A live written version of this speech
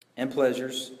and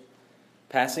pleasures,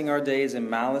 passing our days in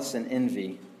malice and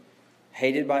envy,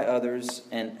 hated by others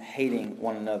and hating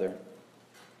one another.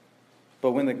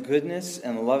 But when the goodness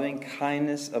and loving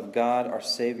kindness of God our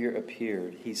Savior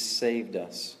appeared, He saved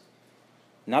us,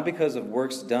 not because of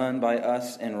works done by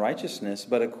us in righteousness,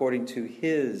 but according to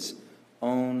His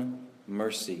own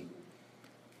mercy,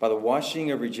 by the washing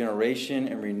of regeneration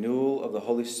and renewal of the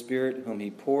Holy Spirit, whom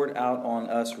He poured out on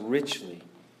us richly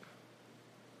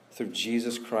through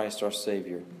Jesus Christ our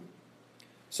Savior,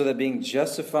 so that being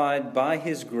justified by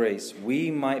His grace,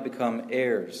 we might become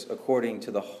heirs according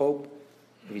to the hope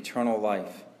of eternal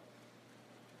life.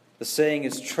 The saying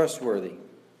is trustworthy,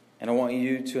 and I want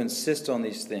you to insist on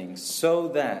these things, so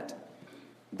that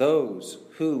those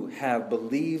who have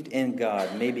believed in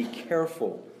God may be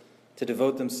careful to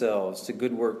devote themselves to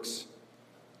good works.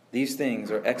 These things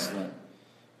are excellent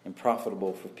and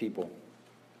profitable for people.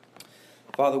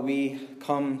 Father, we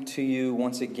come to you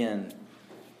once again,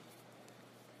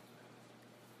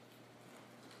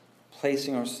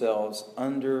 placing ourselves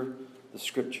under the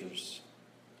Scriptures,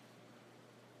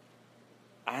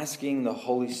 asking the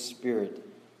Holy Spirit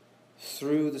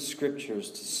through the Scriptures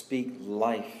to speak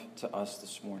life to us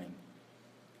this morning.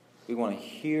 We want to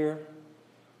hear,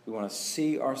 we want to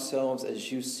see ourselves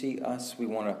as you see us. We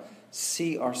want to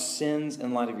see our sins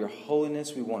in light of your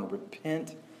holiness. We want to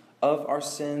repent of our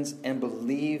sins and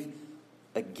believe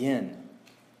again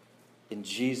in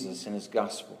Jesus and His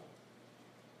gospel.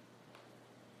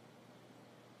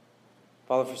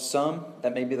 Father, for some,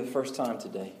 that may be the first time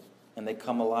today, and they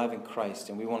come alive in Christ,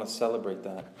 and we want to celebrate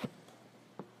that.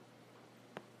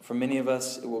 For many of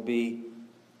us, it will be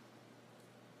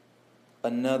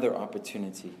another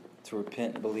opportunity to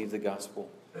repent and believe the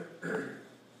gospel.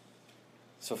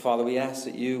 So, Father, we ask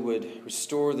that you would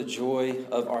restore the joy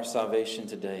of our salvation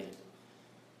today,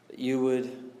 that you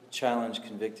would challenge,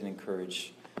 convict, and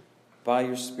encourage. By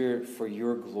your Spirit, for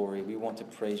your glory, we want to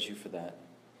praise you for that.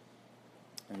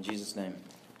 In Jesus' name,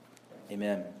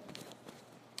 amen.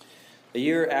 A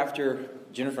year after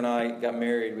Jennifer and I got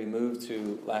married, we moved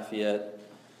to Lafayette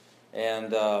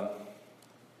and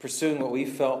pursuing what we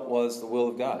felt was the will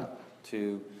of God,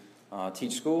 to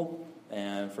teach school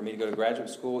and for me to go to graduate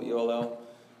school at ULL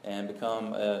and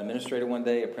become an administrator one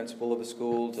day, a principal of a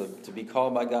school, to be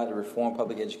called by God to reform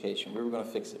public education. We were going to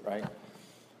fix it, right?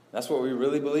 That's what we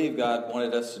really believed God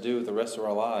wanted us to do with the rest of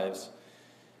our lives.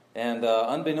 And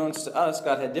unbeknownst to us,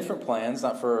 God had different plans,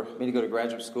 not for me to go to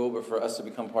graduate school, but for us to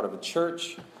become part of a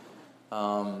church.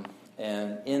 And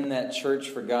in that church,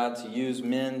 for God to use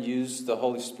men, use the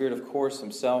Holy Spirit, of course,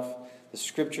 Himself, the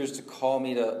Scriptures to call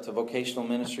me to vocational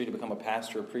ministry, to become a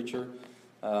pastor, a preacher.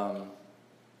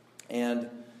 In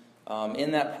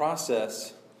that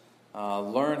process,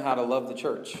 learn how to love the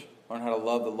church, learn how to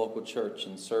love the local church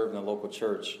and serve in the local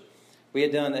church. We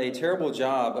had done a terrible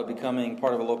job of becoming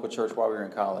part of a local church while we were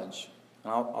in college.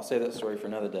 And I'll save that story for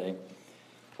another day.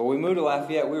 But when we moved to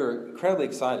Lafayette, we were incredibly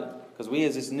excited because we,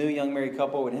 as this new young married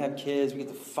couple, we didn't have kids. We get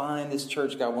to find this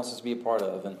church God wants us to be a part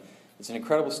of. And it's an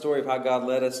incredible story of how God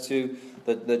led us to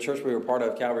the church we were part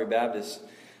of, Calvary Baptist.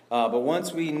 But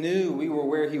once we knew we were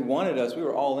where He wanted us, we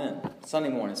were all in. Sunday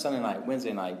morning, Sunday night,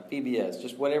 Wednesday night, VBS,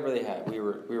 just whatever they had. We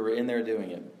were in there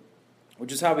doing it.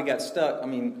 Which is how we got stuck.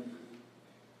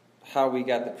 How we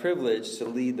got the privilege to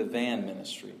lead the van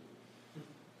ministry.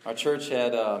 Our church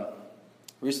had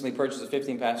recently purchased a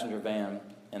 15-passenger van,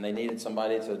 and they needed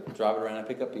somebody to drive it around and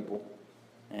pick up people.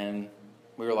 And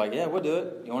we were like, yeah, we'll do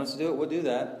it. You want us to do it? We'll do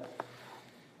that.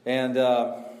 And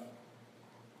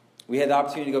we had the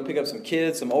opportunity to go pick up some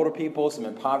kids, some older people, some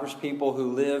impoverished people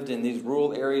who lived in these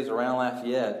rural areas around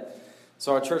Lafayette.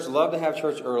 So our church loved to have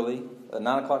church early,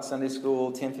 9 o'clock Sunday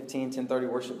school, 10:15, 10:30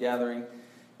 worship gathering.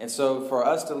 And so for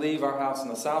us to leave our house on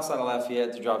the south side of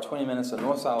Lafayette to drive 20 minutes to the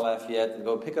north side of Lafayette to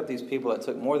go pick up these people that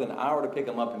took more than an hour to pick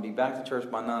them up and be back to church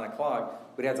by 9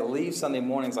 o'clock, we'd have to leave Sunday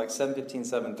mornings like 7:15,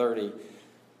 7:30,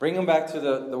 bring them back to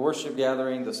the worship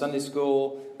gathering, the Sunday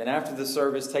school, then after the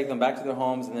service, take them back to their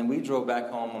homes, and then we drove back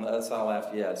home on the other side of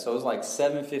Lafayette. So it was like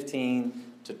 7:15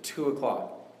 to 2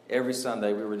 o'clock every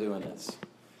Sunday we were doing this.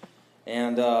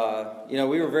 And,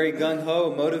 we were very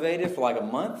gung-ho, motivated for like a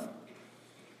month.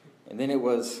 And then it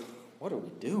was, what are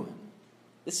we doing?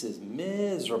 This is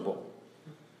miserable.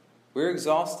 We're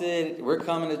exhausted. We're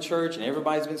coming to church, and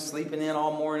everybody's been sleeping in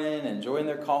all morning, enjoying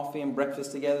their coffee and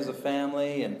breakfast together as a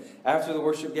family. And after the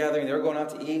worship gathering, they're going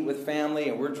out to eat with family,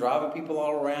 and we're driving people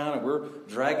all around, and we're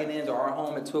dragging into our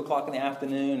home at 2 o'clock in the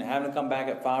afternoon, and having to come back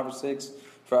at 5 or 6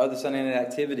 for other Sunday night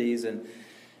activities. And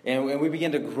we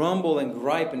began to grumble and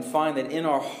gripe and find that in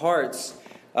our hearts,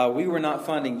 we were not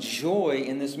finding joy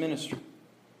in this ministry.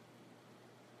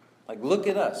 Like, look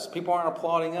at us. People aren't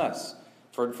applauding us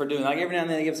for doing. Like, every now and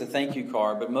then they give us a thank you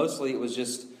card, but mostly it was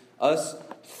just us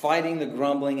fighting the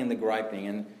grumbling and the griping.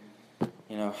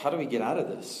 And, how do we get out of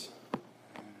this?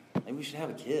 Maybe we should have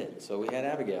a kid. So we had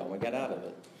Abigail, and we got out of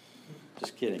it.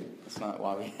 Just kidding. That's not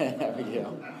why we had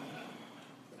Abigail.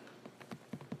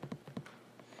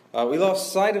 We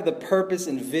lost sight of the purpose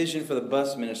and vision for the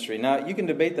bus ministry. Now, you can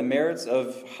debate the merits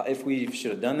of if we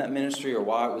should have done that ministry or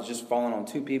why it was just falling on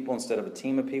 2 people instead of a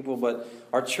team of people. But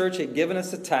our church had given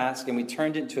us a task, and we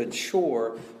turned it into a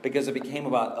chore because it became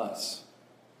about us,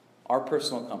 our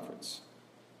personal comforts,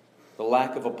 the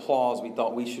lack of applause we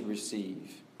thought we should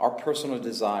receive, our personal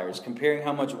desires, comparing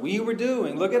how much we were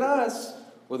doing, look at us,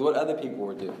 with what other people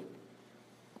were doing.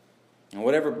 And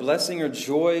whatever blessing or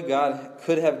joy God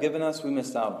could have given us, we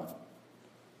missed out on.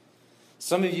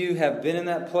 Some of you have been in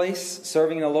that place,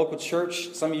 serving in a local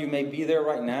church. Some of you may be there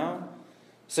right now.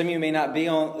 Some of you may not be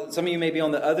on. Some of you may be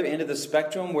on the other end of the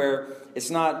spectrum, where it's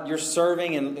not you're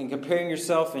serving and comparing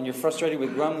yourself, and you're frustrated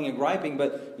with grumbling and griping,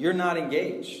 but you're not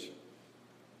engaged.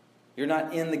 You're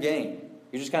not in the game.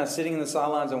 You're just kind of sitting in the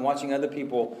sidelines and watching other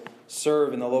people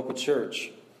serve in the local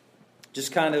church.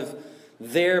 Just kind of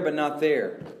there, but not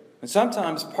there. And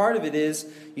sometimes part of it is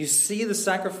you see the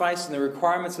sacrifice and the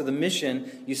requirements of the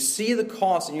mission, you see the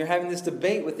cost, and you're having this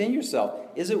debate within yourself.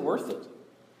 Is it worth it?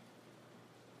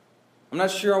 I'm not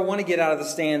sure I want to get out of the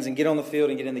stands and get on the field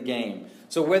and get in the game.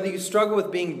 So whether you struggle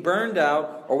with being burned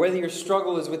out or whether your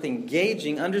struggle is with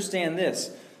engaging, understand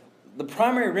this. The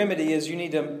primary remedy is you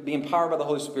need to be empowered by the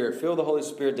Holy Spirit. Feel the Holy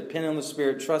Spirit, depend on the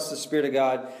Spirit, trust the Spirit of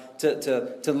God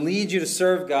to lead you to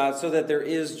serve God so that there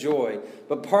is joy.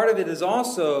 But part of it is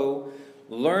also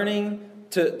learning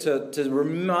to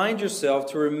remind yourself,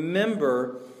 to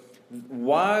remember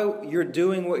why you're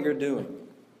doing what you're doing.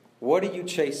 What are you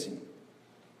chasing?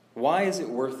 Why is it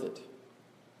worth it?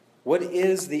 What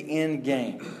is the end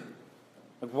game?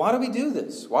 Like, why do we do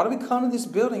this? Why do we come to this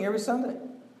building every Sunday?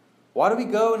 Why do we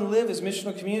go and live as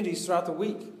missional communities throughout the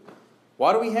week?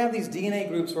 Why do we have these DNA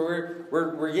groups where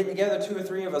we're getting together, 2 or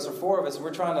 3 of us or 4 of us, and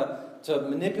we're trying to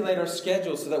manipulate our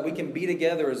schedules so that we can be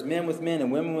together as men with men and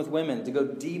women with women to go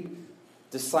deep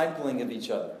discipling of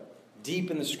each other, deep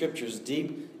in the Scriptures,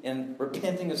 deep in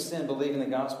repenting of sin, believing the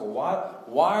gospel?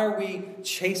 Why are we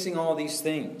chasing all these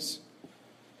things?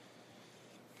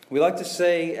 We like to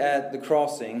say at the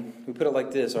Crossing, we put it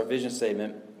like this, our vision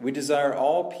statement: we desire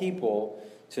all people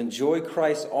to enjoy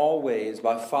Christ always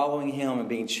by following Him and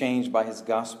being changed by His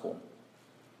gospel.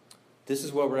 This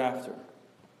is what we're after.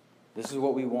 This is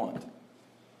what we want.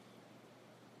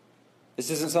 This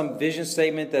isn't some vision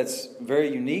statement that's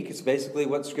very unique. It's basically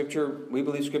what we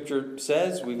believe Scripture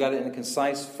says. We've got it in a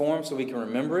concise form so we can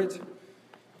remember it.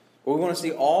 But we want to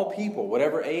see all people,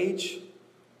 whatever age,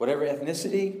 whatever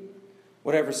ethnicity,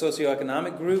 whatever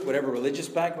socioeconomic group, whatever religious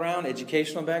background,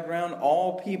 educational background,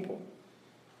 all people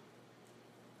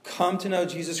come to know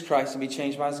Jesus Christ and be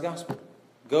changed by His gospel.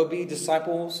 Go be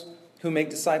disciples who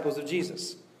make disciples of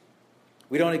Jesus.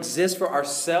 We don't exist for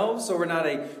ourselves, so we're not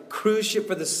a cruise ship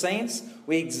for the saints.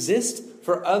 We exist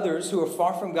for others who are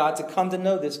far from God to come to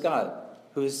know this God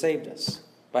who has saved us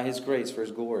by His grace for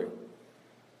His glory.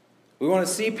 We want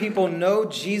to see people know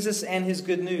Jesus and His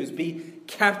good news, be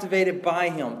captivated by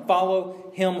Him,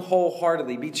 follow Him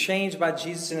wholeheartedly, be changed by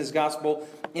Jesus and His gospel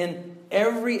in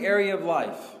every area of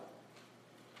life.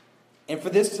 And for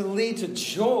this to lead to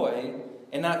joy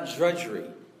and not drudgery.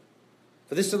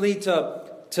 For this to lead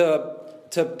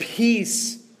to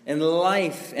peace and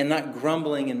life and not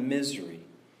grumbling and misery.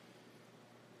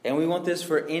 And we want this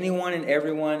for anyone and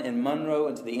everyone in Monroe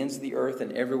and to the ends of the earth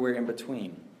and everywhere in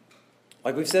between.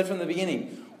 Like we've said from the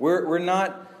beginning, we're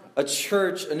not a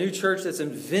new church that's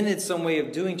invented some way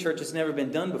of doing church that's never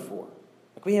been done before.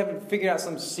 Like we haven't figured out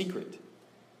some secret.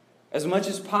 As much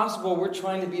as possible, we're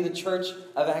trying to be the church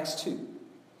of Acts 2.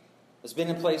 It's been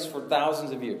in place for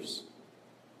thousands of years.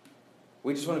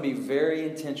 We just want to be very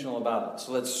intentional about it.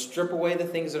 So let's strip away the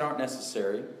things that aren't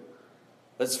necessary.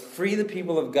 Let's free the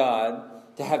people of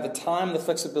God to have the time and the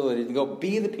flexibility to go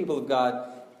be the people of God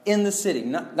in the city.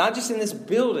 Not just in this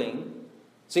building,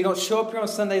 so you don't show up here on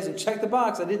Sundays and check the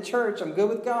box. I did church. I'm good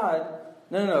with God.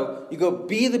 No. You go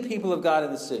be the people of God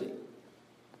in the city.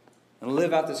 And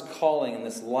live out this calling and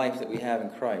this life that we have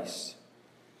in Christ.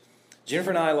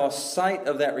 Jennifer and I lost sight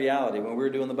of that reality when we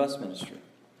were doing the bus ministry.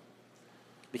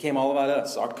 It became all about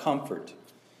us, our comfort.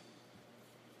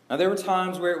 Now, there were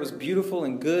times where it was beautiful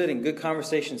and good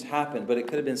conversations happened, but it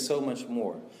could have been so much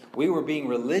more. We were being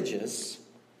religious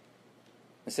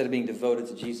instead of being devoted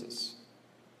to Jesus.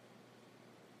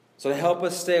 So to help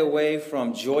us stay away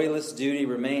from joyless duty,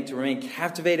 to remain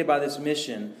captivated by this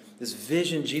mission, this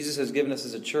vision Jesus has given us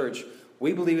as a church,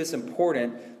 we believe it's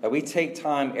important that we take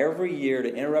time every year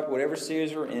to interrupt whatever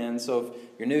series we're in. So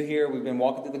if you're new here, we've been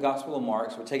walking through the Gospel of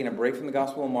Mark. So we're taking a break from the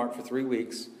Gospel of Mark for 3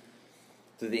 weeks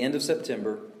through the end of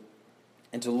September,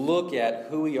 and to look at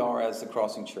who we are as the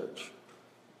Crossing Church.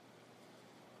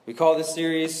 We call this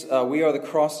series, We Are the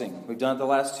Crossing. We've done it the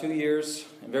last 2 years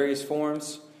in various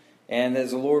forms. And as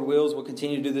the Lord wills, we'll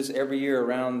continue to do this every year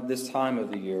around this time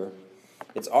of the year.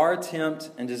 It's our attempt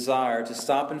and desire to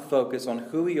stop and focus on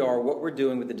who we are, what we're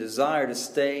doing, with the desire to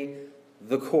stay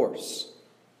the course.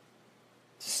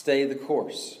 To stay the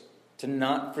course. To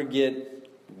not forget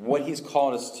what He's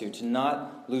called us to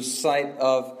not lose sight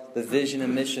of the vision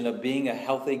and mission of being a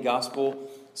healthy,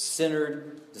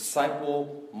 gospel-centered,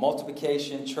 disciple,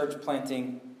 multiplication,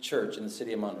 church-planting church in the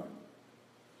city of Monroe.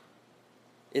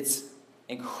 It's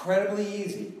incredibly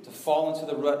easy to fall into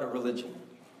the rut of religion.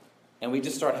 And we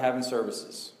just start having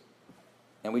services.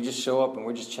 And we just show up and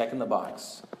we're just checking the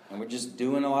box. And we're just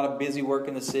doing a lot of busy work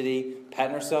in the city,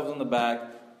 patting ourselves on the back,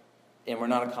 and we're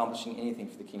not accomplishing anything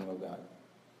for the kingdom of God.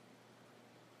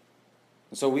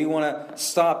 And so we want to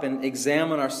stop and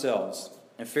examine ourselves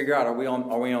and figure out, are we on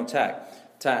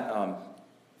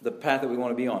the path that we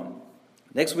want to be on.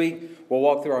 Next week, we'll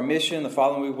walk through our mission. The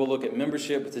following week, we'll look at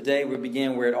membership. But today, we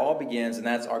begin where it all begins, and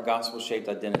that's our gospel-shaped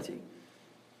identity.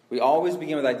 We always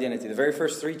begin with identity. The very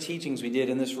first 3 teachings we did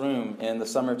in this room in the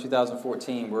summer of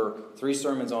 2014 were 3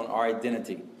 sermons on our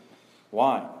identity.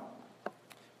 Why?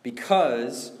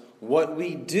 Because what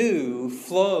we do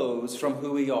flows from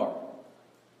who we are.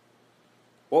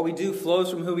 What we do flows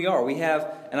from who we are. We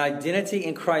have an identity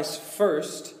in Christ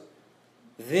first,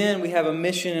 then we have a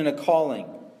mission and a calling.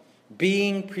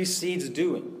 Being precedes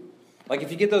doing. Like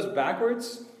if you get those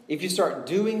backwards, if you start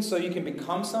doing so you can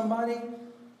become somebody,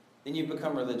 then you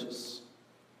become religious.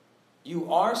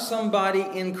 You are somebody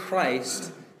in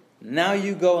Christ. Now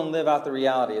you go and live out the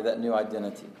reality of that new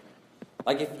identity.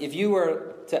 Like if you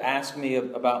were to ask me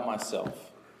about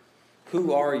myself,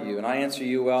 who are you? And I answer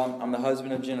you, well, I'm the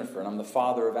husband of Jennifer, and I'm the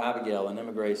father of Abigail and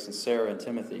Emma Grace and Sarah and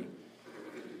Timothy.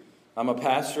 I'm a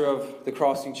pastor of the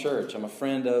Crossing Church. I'm a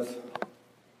friend of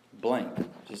blank,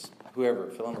 just whoever,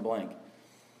 fill in the blank.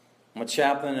 I'm a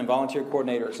chaplain and volunteer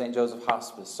coordinator at St. Joseph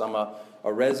Hospice. I'm a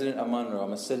resident of Monroe.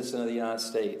 I'm a citizen of the United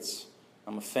States.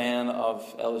 I'm a fan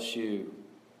of LSU,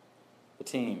 the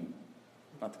team,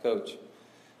 not the coach.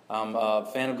 I'm a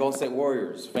fan of Golden State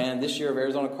Warriors. Fan this year of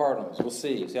Arizona Cardinals. We'll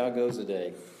see how it goes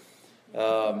today.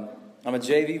 I'm a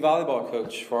JV volleyball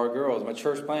coach for our girls. I'm a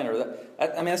church planner.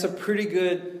 That's a pretty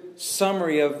good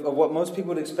summary of what most people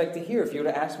would expect to hear if you were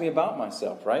to ask me about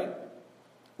myself, right?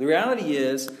 The reality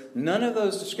is, none of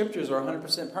those descriptors are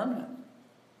 100% permanent.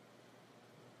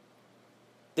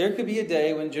 There could be a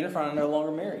day when Jennifer and I are no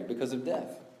longer married because of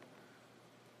death.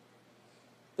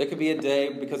 There could be a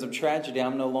day because of tragedy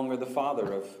I'm no longer the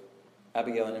father of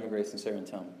Abigail and Emma Grace and Sarah and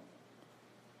Tim.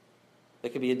 There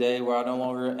could be a day where I no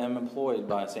longer am employed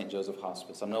by St. Joseph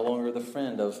Hospice. I'm no longer the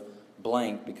friend of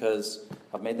blank because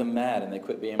I've made them mad and they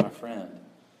quit being my friend.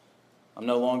 I'm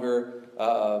no longer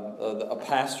a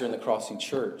pastor in the Crossing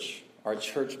Church or a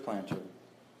church planter.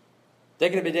 There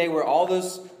could be a day where all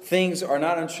those things are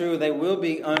not untrue. They will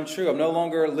be untrue. I'm no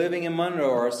longer living in Monroe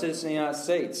or a citizen of the United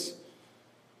States.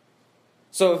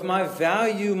 So if my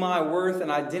value, my worth,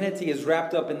 and identity is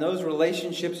wrapped up in those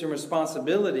relationships and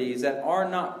responsibilities that are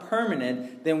not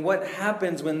permanent, then what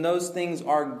happens when those things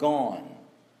are gone?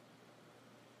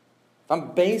 If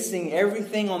I'm basing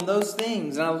everything on those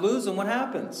things and I lose them, what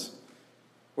happens?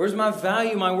 Where's my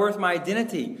value, my worth, my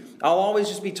identity? I'll always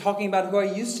just be talking about who I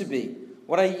used to be,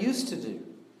 what I used to do.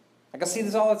 Like I see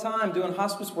this all the time doing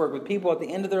hospice work with people at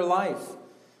the end of their life,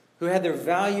 who had their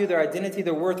value, their identity,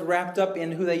 their worth wrapped up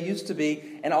in who they used to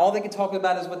be, and all they can talk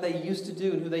about is what they used to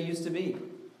do and who they used to be.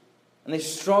 And they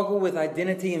struggle with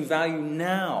identity and value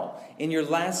now, in your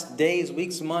last days,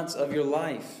 weeks, months of your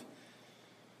life.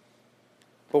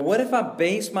 But what if I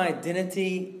base my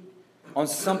identity on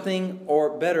something,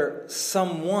 or better,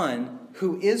 someone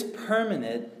who is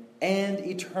permanent and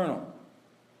eternal?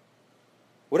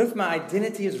 What if my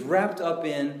identity is wrapped up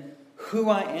in who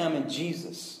I am in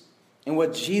Jesus? And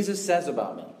what Jesus says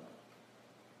about me?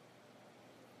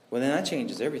 Well, then that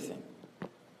changes everything.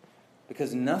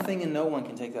 Because nothing and no one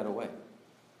can take that away.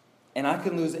 And I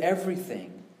can lose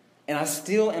everything, and I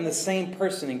still am the same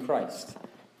person in Christ.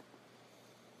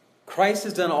 Christ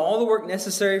has done all the work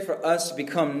necessary for us to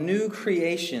become new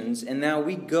creations, and now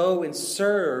we go and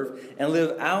serve and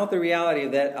live out the reality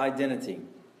of that identity.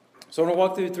 So I want to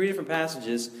walk through 3 different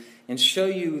passages and show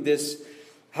you this,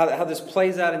 how this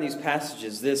plays out in these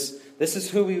passages. This is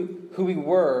who we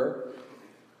were.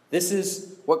 This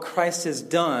is what what Christ has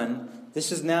done. This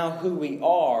is now who we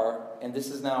are, and this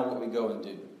is now what we go and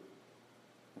do.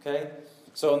 Okay?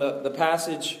 So in the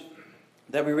passage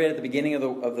that we read at the beginning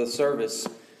of the service,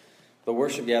 the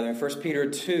worship gathering, 1 Peter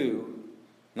 2,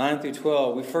 9 through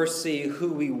 12, we first see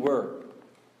who we were.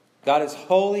 God is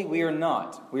holy, we are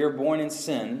not. We are born in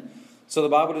sin. So the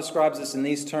Bible describes us in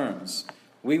these terms.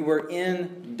 We were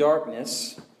in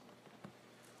darkness.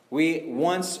 We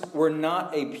once were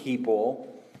not a people.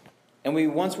 And we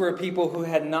once were a people who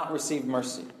had not received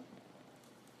mercy.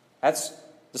 That's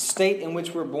the state in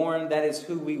which we're born. That is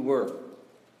who we were.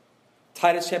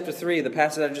 Titus chapter 3, the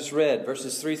passage I just read,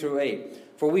 verses 3 through 8.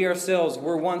 For we ourselves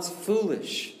were once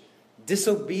foolish,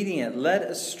 disobedient, led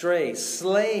astray,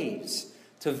 slaves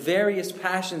to various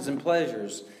passions and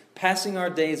pleasures, passing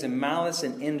our days in malice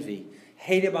and envy,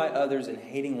 hated by others and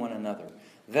hating one another.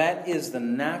 That is the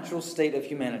natural state of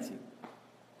humanity.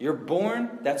 You're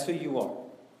born, that's who you are.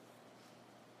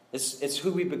 It's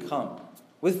who we become.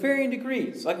 With varying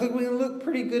degrees. Like we look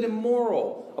pretty good and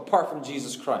moral apart from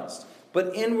Jesus Christ.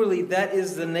 But inwardly, that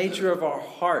is the nature of our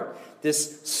heart.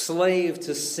 This slave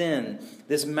to sin.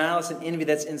 This malice and envy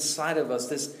that's inside of us.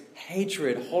 This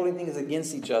hatred, holding things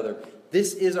against each other.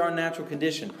 This is our natural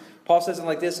condition. Paul says it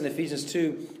like this in Ephesians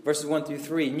 2, verses 1 through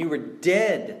 3. And you were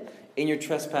dead in your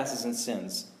trespasses and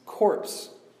sins.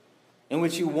 Corpse. In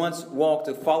which you once walked,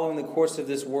 following the course of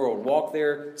this world. Walk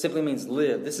there simply means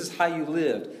live. This is how you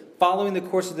lived. Following the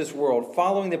course of this world.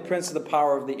 Following the prince of the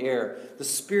power of the air. The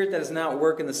spirit that is now at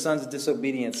work in the sons of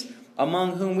disobedience.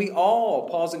 Among whom we all,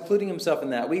 Paul's including himself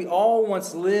in that, we all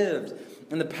once lived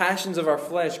in the passions of our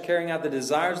flesh, carrying out the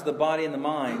desires of the body and the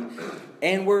mind,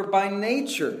 and were by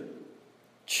nature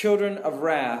children of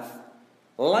wrath,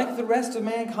 like the rest of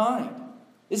mankind.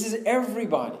 This is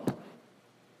everybody.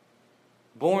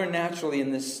 Born naturally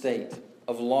in this state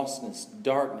of lostness,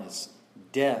 darkness,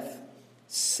 death,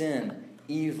 sin,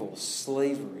 evil,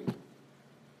 slavery.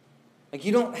 Like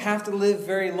you don't have to live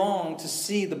very long to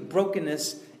see the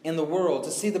brokenness in the world, to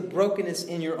see the brokenness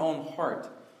in your own heart.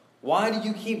 Why do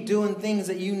you keep doing things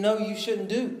that you know you shouldn't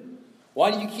do? Why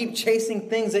do you keep chasing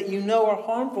things that you know are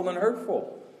harmful and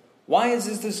hurtful? Why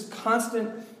is this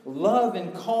constant love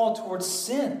and call towards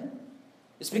sin?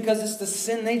 It's because it's the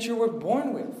sin nature we're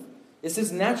born with. It's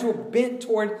this natural bent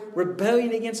toward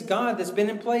rebellion against God that's been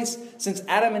in place since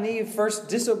Adam and Eve first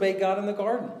disobeyed God in the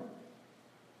garden.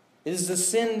 It is the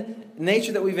sin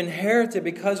nature that we've inherited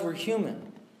because we're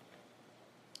human.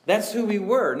 That's who we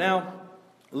were. Now,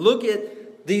 look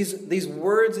at these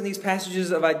words and these passages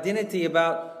of identity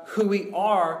about who we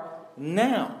are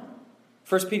now.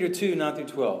 1 Peter 2, 9 through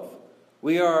 12.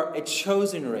 We are a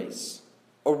chosen race,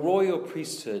 a royal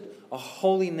priesthood, a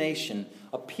holy nation,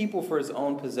 a people for his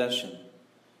own possession.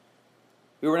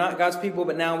 We were not God's people,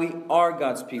 but now we are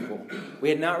God's people. We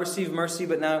had not received mercy,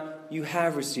 but now you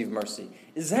have received mercy.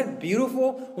 Is that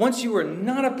beautiful? Once you were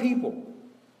not a people.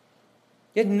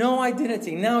 You had no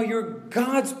identity. Now you're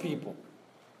God's people.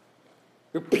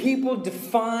 You're people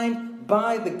defined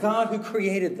by the God who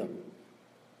created them.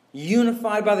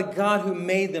 Unified by the God who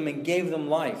made them and gave them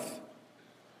life.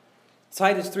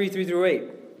 Titus 3, 3 through 8.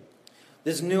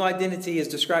 This new identity is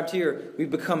described here. We've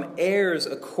become heirs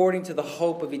according to the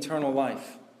hope of eternal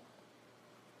life.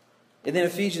 And then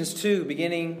Ephesians 2,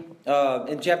 beginning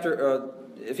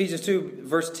Ephesians 2,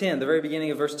 verse 10, the very beginning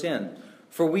of verse 10.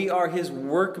 For we are his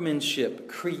workmanship,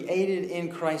 created in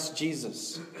Christ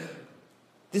Jesus.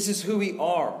 This is who we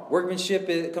are. Workmanship,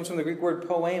 it comes from the Greek word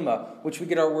poema, which we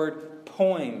get our word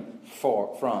poem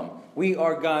from. We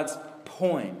are God's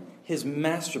poem, his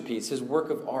masterpiece, his work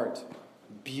of art,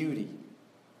 beauty.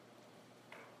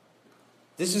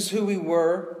 This is who we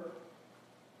were.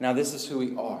 Now this is who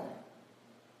we are.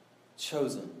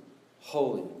 Chosen,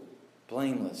 holy,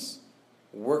 blameless,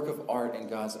 work of art in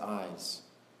God's eyes,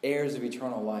 heirs of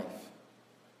eternal life.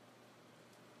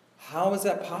 How is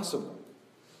that possible?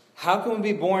 How can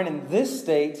we be born in this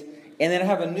state and then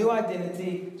have a new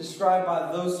identity described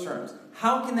by those terms?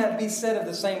 How can that be said of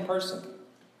the same person?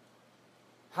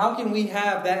 How can we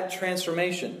have that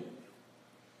transformation?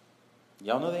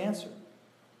 Y'all know the answer.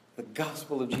 The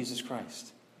gospel of Jesus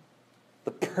Christ.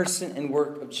 The person and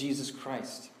work of Jesus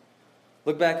Christ.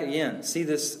 Look back again. See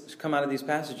this come out of these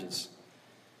passages.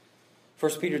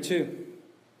 1 Peter 2.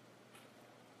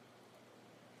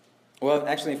 Well,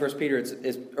 actually in 1 Peter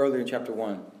it's earlier in chapter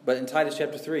 1. But in Titus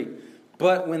chapter 3.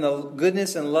 But when the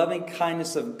goodness and loving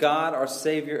kindness of God our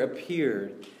Savior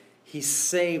appeared, he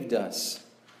saved us.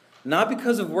 Not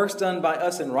because of works done by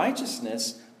us in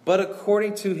righteousness, but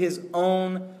according to his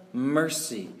own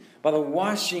mercy, by the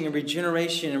washing and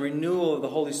regeneration and renewal of the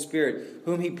Holy Spirit,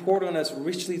 whom He poured on us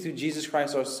richly through Jesus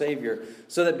Christ our Savior,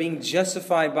 so that being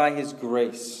justified by His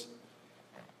grace.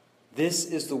 This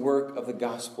is the work of the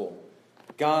gospel.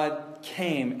 God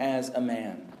came as a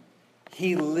man.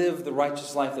 He lived the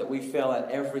righteous life that we fail at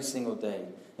every single day.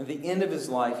 At the end of His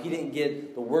life, He didn't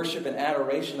get the worship and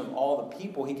adoration of all the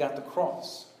people. He got the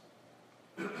cross.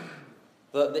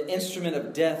 The instrument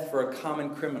of death for a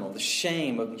common criminal. The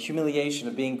shame of the humiliation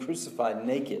of being crucified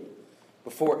naked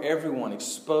before everyone,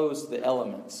 exposed to the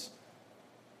elements.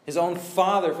 His own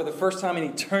Father, for the first time in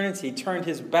eternity, turned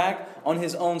His back on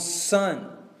His own Son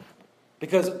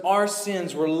because our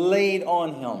sins were laid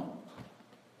on Him.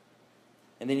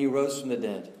 And then He rose from the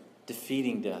dead,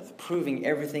 defeating death, proving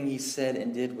everything He said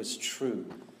and did was true.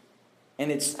 And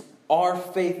it's our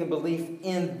faith and belief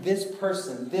in this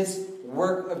person, this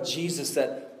work of Jesus,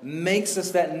 that makes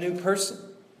us that new person.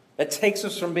 That takes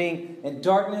us from being in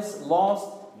darkness, lost,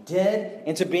 dead,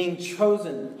 into being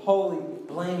chosen, holy,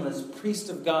 blameless, priest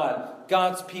of God,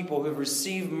 God's people who have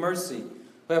received mercy,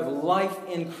 who have life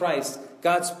in Christ,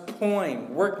 God's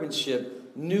poem,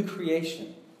 workmanship, new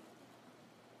creation.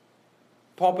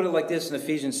 Paul put it like this in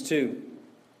Ephesians 2.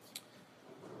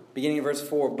 Beginning of verse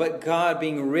 4, but God,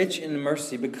 being rich in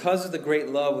mercy, because of the great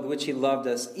love with which He loved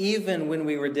us, even when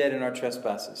we were dead in our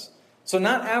trespasses. So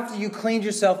not after you cleaned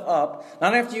yourself up,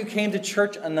 not after you came to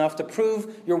church enough to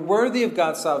prove you're worthy of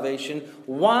God's salvation,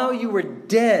 while you were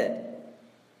dead,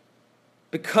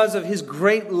 because of His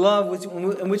great love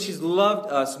in which He's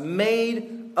loved us,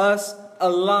 made us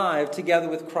alive together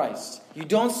with Christ. You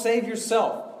don't save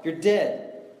yourself. You're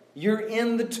dead. You're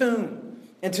in the tomb.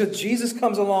 Until Jesus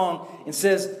comes along and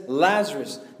says,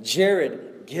 Lazarus,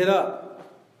 Jared, get up.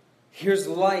 Here's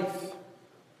life.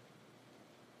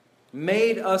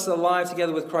 Made us alive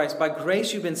together with Christ. By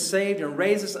grace you've been saved and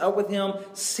raised us up with Him.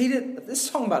 Seated, this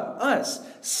is talking about us.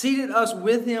 Seated us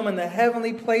with Him in the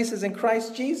heavenly places in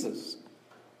Christ Jesus.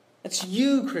 That's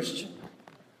you, Christian.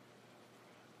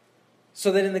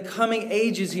 So that in the coming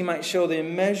ages He might show the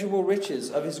immeasurable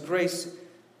riches of His grace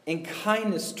and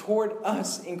kindness toward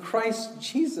us in Christ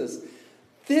Jesus.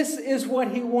 This is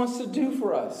what He wants to do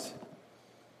for us.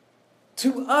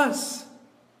 To us,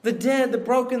 the dead, the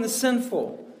broken, the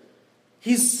sinful.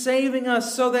 He's saving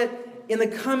us so that in the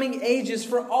coming ages,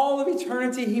 for all of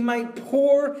eternity, He might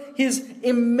pour His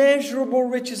immeasurable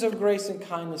riches of grace and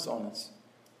kindness on us.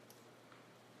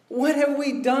 What have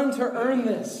we done to earn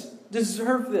this,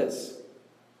 deserve this?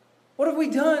 What have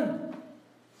we done?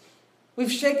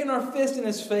 We've shaken our fist in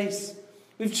His face.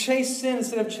 We've chased sin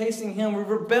instead of chasing Him. We've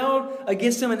rebelled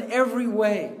against Him in every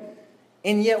way.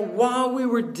 And yet while we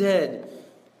were dead,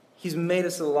 He's made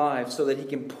us alive so that He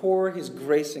can pour His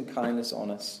grace and kindness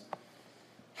on us.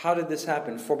 How did this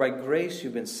happen? For by grace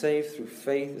you've been saved through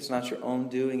faith. It's not your own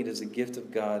doing. It is a gift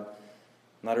of God,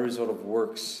 not a result of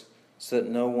works, so that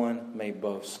no one may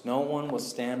boast. No one will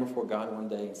stand before God one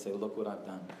day and say, look what I've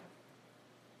done.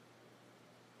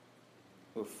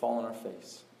 We'll fall on our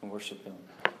face and worship Him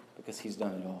because He's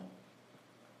done it all.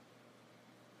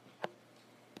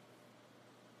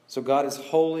 So God is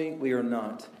holy, we are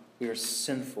not. We are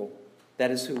sinful.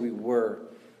 That is who we were.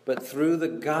 But through the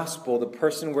gospel, the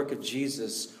person and work of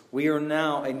Jesus, we are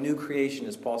now a new creation,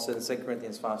 as Paul said in 2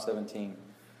 Corinthians 5:17.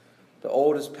 The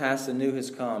old is past, the new has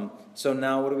come. So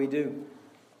now what do we do?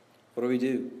 What do we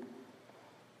do?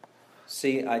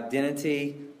 See,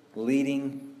 identity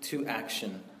leading to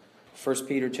action. 1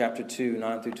 Peter chapter 2,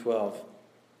 9 through 12.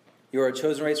 You are a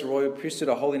chosen race, a royal priesthood,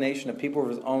 a holy nation, a people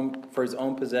for his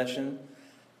own possession,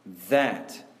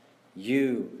 that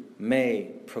you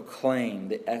may proclaim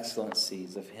the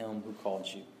excellencies of Him who called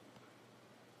you.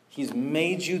 He's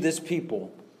made you this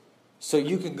people so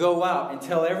you can go out and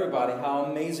tell everybody how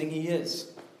amazing He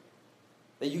is.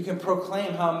 That you can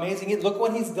proclaim how amazing He is. Look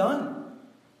what He's done.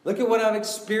 Look at what I've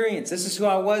experienced. This is who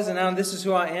I was and now this is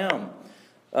who I am.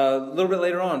 A little bit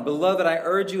later on, beloved, I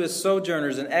urge you as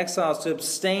sojourners and exiles to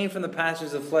abstain from the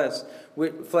passions of flesh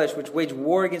which wage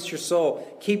war against your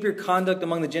soul. Keep your conduct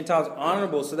among the Gentiles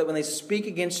honorable, so that when they speak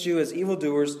against you as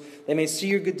evildoers, they may see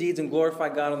your good deeds and glorify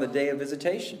God on the day of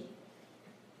visitation.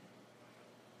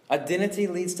 Identity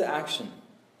leads to action.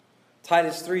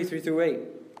 Titus 3, 3 through 8.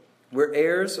 We're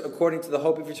heirs according to the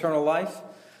hope of eternal life.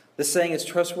 The saying is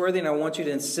trustworthy, and I want you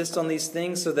to insist on these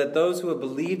things so that those who have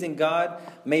believed in God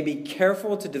may be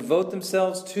careful to devote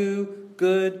themselves to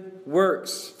good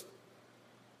works.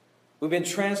 We've been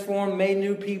transformed, made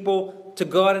new people to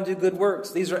God and do good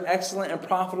works. These are excellent and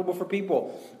profitable for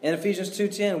people. In Ephesians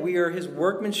 2:10, we are His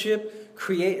workmanship,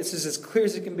 this is as clear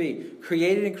as it can be,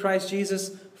 created in Christ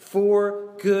Jesus for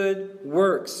good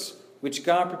works, which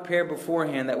God prepared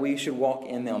beforehand that we should walk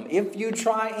in them. If you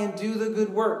try and do the good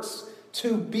works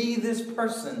to be this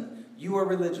person, you are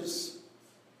religious.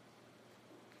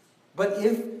 But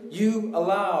if you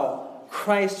allow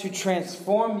Christ to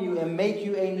transform you and make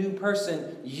you a new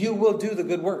person, you will do the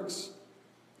good works.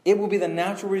 It will be the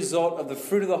natural result of the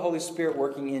fruit of the Holy Spirit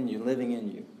working in you, living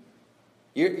in you.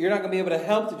 You're not going to be able to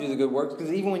help to do the good works,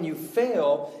 because even when you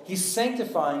fail, He's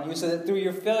sanctifying you so that through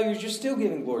your failures, you're still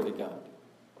giving glory to God.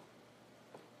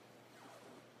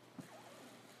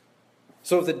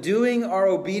 So if the doing or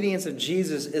obedience of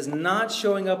Jesus is not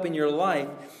showing up in your life,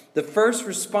 the first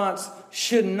response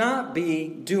should not be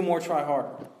do more, try harder.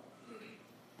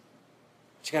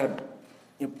 You got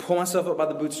to pull myself up by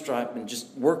the bootstrap and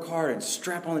just work hard and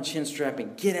strap on the chin strap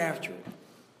and get after it.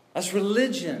 That's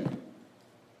religion.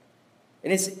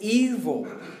 And it's evil.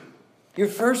 Your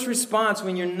first response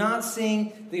when you're not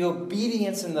seeing the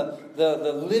obedience and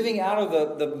the living out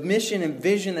of the mission and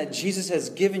vision that Jesus has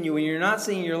given you, when you're not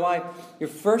seeing in your life, your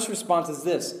first response is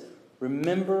this: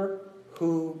 remember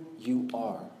who you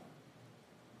are.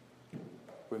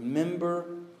 Remember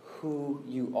who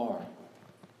you are.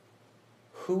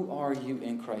 Who are you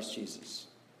in Christ Jesus?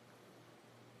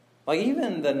 Like,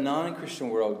 even the non-Christian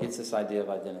world gets this idea of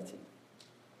identity.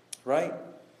 Right?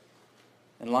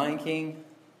 In Lion King,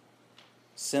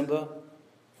 Simba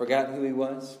forgot who he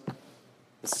was.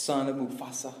 The son of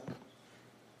Mufasa.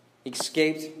 He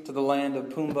escaped to the land of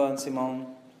Pumbaa and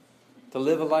Simone to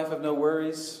live a life of no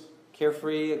worries,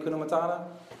 carefree, Hakuna Matata,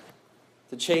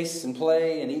 to chase and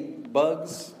play and eat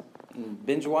bugs and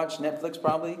binge watch Netflix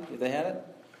probably, if they had it.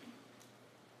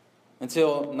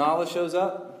 Until Nala shows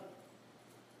up.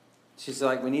 She's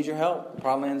like, we need your help. The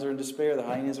Proudlands are in despair. The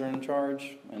hyenas are in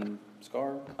charge. And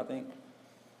Scar, I think.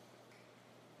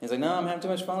 He's like, no, I'm having too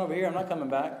much fun over here. I'm not coming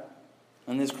back.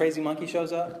 And this crazy monkey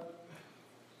shows up.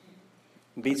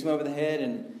 Beats him over the head.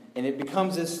 And it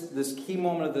becomes this key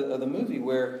moment of the movie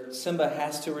where Simba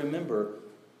has to remember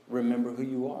who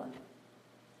you are.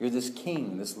 You're this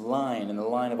king, this lion, in the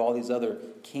line of all these other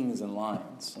kings and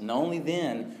lions. And only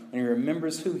then, when he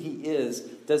remembers who he is,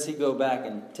 does he go back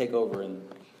and take over and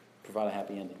provide a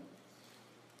happy ending.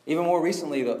 Even more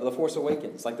recently, The Force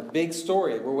Awakens, like the big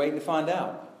story we're waiting to find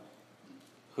out.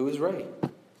 Who is Rey?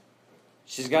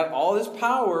 She's got all this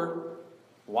power.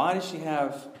 Why does she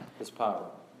have this power?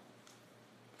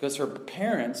 Because her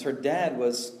parents, her dad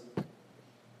was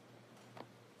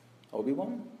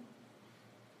Obi-Wan?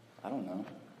 I don't know.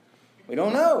 We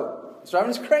don't know. It's driving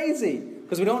us crazy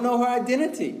because we don't know her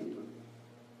identity.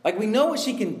 Like, we know what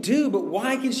she can do, but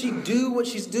why can she do what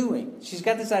she's doing? She's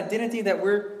got this identity that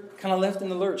we're kind of left in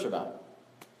the lurch about.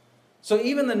 So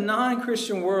even the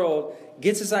non-Christian world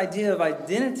gets this idea of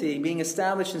identity being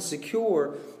established and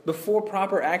secure before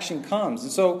proper action comes.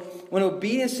 And so when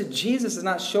obedience to Jesus is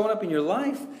not showing up in your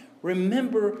life,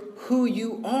 remember who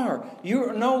you are.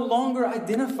 You're no longer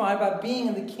identified by being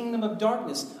in the kingdom of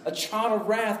darkness, a child of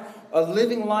wrath, a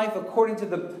living life according to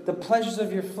the pleasures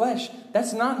of your flesh.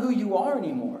 That's not who you are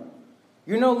anymore.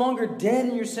 You're no longer dead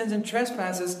in your sins and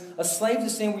trespasses, a slave to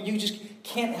sin where you just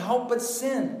can't help but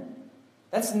sin.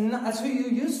 That's who you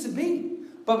used to be.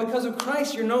 But because of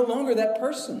Christ, you're no longer that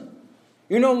person.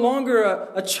 You're no longer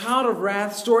a child of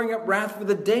wrath, storing up wrath for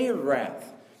the day of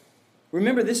wrath.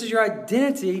 Remember, this is your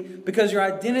identity because your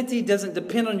identity doesn't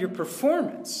depend on your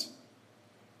performance.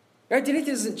 Your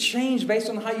identity doesn't change based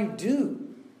on how you do.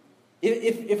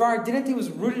 If our identity was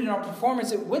rooted in our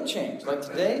performance, it would change. Like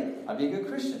today, I'd be a good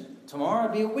Christian. Tomorrow,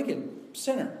 I'd be a wicked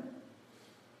sinner.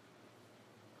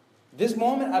 This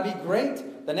moment, I'd be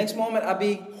great. The next moment, I'd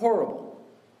be horrible.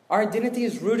 Our identity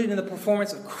is rooted in the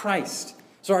performance of Christ.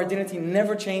 So our identity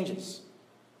never changes.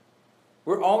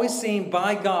 We're always seen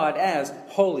by God as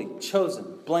holy,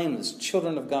 chosen, blameless,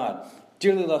 children of God,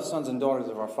 dearly loved sons and daughters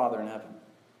of our Father in heaven.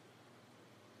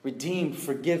 Redeemed,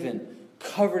 forgiven,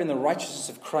 covered in the righteousness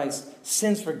of Christ,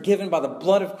 sins forgiven by the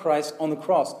blood of Christ on the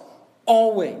cross.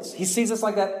 Always. He sees us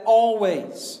like that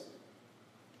always.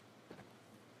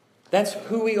 That's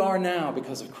who we are now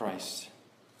because of Christ.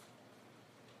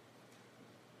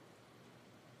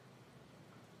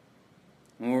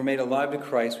 When we're made alive to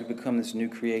Christ, we become this new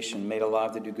creation, made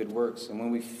alive to do good works. And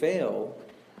when we fail,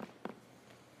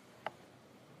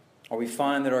 or we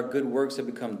find that our good works have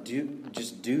become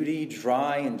just duty,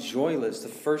 dry, and joyless, the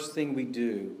first thing we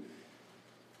do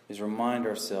is remind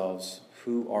ourselves,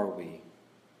 who are we?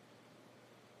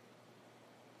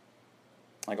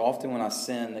 Like often when I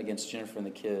sin against Jennifer and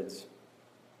the kids,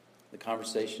 the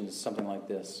conversation is something like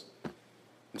this.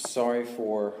 I'm sorry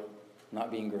for not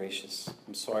being gracious.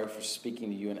 I'm sorry for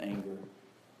speaking to you in anger.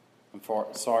 I'm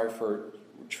sorry for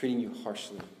treating you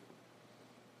harshly.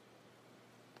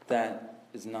 That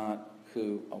is not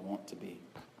who I want to be.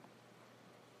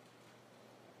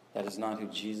 That is not who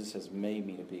Jesus has made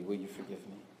me to be. Will you forgive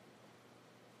me?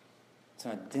 It's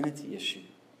an identity issue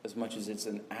as much as it's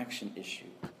an action issue.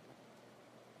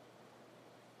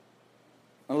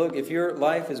 And look, if your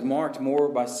life is marked more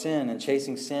by sin and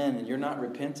chasing sin, and you're not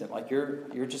repentant, like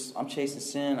you're just, I'm chasing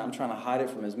sin, I'm trying to hide it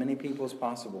from as many people as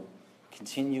possible,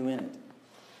 continue in it.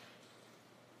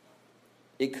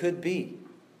 It could be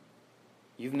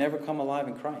you've never come alive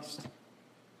in Christ.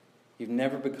 You've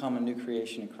never become a new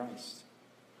creation in Christ.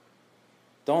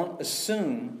 Don't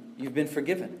assume you've been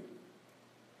forgiven.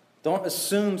 Don't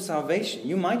assume salvation.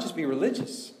 You might just be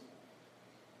religious.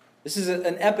 This is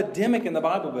an epidemic in the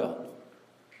Bible Belt.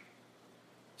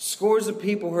 Scores of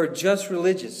people who are just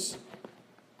religious,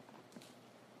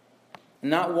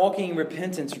 not walking in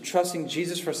repentance or trusting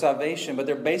Jesus for salvation, but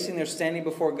they're basing their standing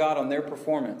before God on their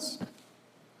performance.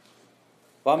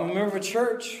 Well, I'm a member of a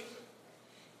church.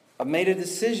 I've made a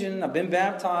decision. I've been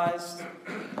baptized.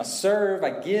 I serve.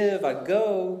 I give. I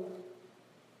go.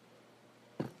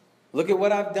 Look at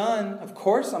what I've done. Of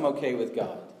course I'm okay with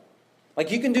God. Like,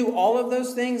 you can do all of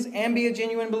those things and be a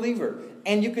genuine believer.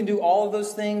 And you can do all of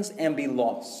those things and be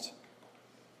lost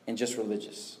and just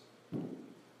religious.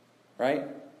 Right?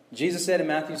 Jesus said in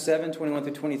Matthew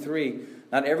 7:21-23,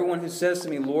 "Not everyone who says to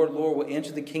me, 'Lord, Lord,' will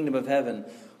enter the kingdom of heaven,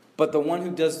 but the one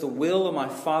who does the will of my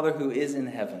Father who is in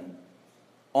heaven.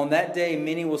 On that day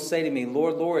many will say to me,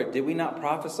 'Lord, Lord, did we not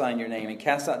prophesy in your name and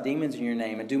cast out demons in your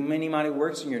name and do many mighty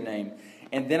works in your name?'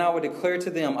 And then I will declare to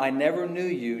them, 'I never knew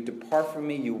you. Depart from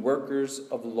me, you workers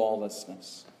of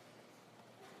lawlessness.'"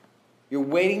 You're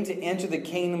waiting to enter the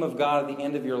kingdom of God at the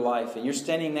end of your life, and you're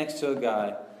standing next to a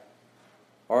guy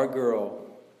or a girl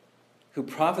who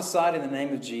prophesied in the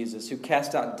name of Jesus, who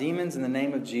cast out demons in the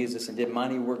name of Jesus, and did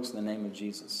mighty works in the name of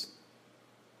Jesus.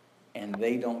 And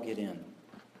they don't get in.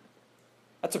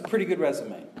 That's a pretty good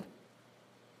resume.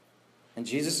 And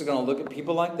Jesus is going to look at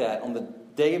people like that on the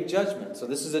day of judgment. So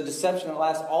this is a deception that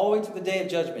lasts all the way to the day of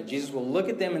judgment. Jesus will look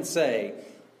at them and say,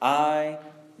 "I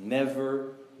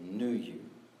never knew you."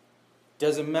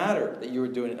 Doesn't matter that you were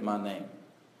doing it in my name.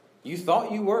 You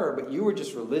thought you were, but you were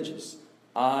just religious.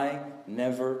 I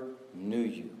never knew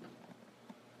you.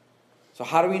 So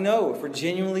how do we know if we're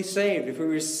genuinely saved, if we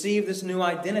receive this new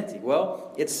identity?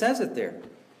 Well, it says it there.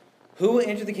 Who will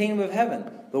enter the kingdom of heaven?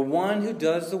 The one who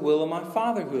does the will of my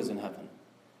Father who is in heaven.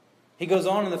 He goes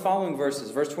on in the following verses,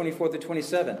 verse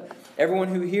 24-27. "Everyone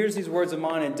who hears these words of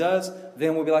mine and does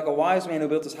them will be like a wise man who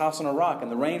built his house on a rock. And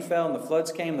the rain fell, and the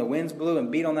floods came, and the winds blew and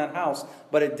beat on that house.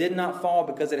 But it did not fall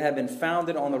because it had been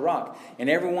founded on the rock. And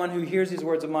everyone who hears these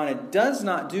words of mine and does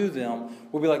not do them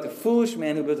will be like the foolish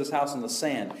man who built his house on the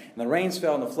sand. And the rains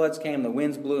fell, and the floods came, and the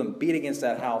winds blew and beat against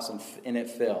that house, and it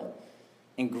fell.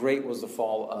 And great was the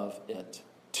fall of it."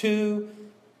 Two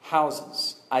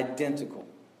houses, identical,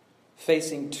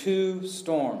 facing two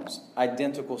storms,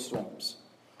 identical storms.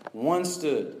 One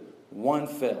stood, one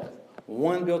fell.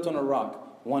 One built on a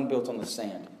rock, one built on the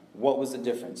sand. What was the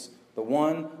difference? The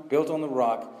one built on the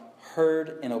rock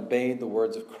heard and obeyed the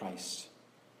words of Christ.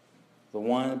 The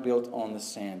one built on the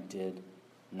sand did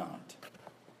not.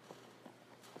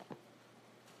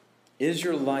 Is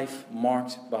your life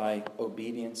marked by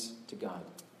obedience to God?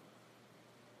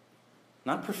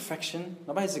 Not perfection.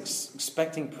 Nobody's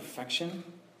expecting perfection,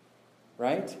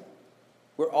 right?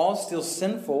 We're all still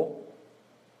sinful,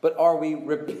 but are we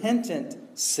repentant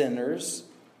sinners?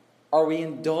 Are we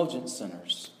indulgent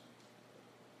sinners?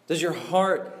 Does your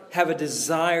heart have a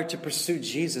desire to pursue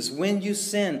Jesus? When you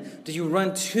sin, do you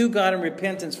run to God in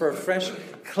repentance for a fresh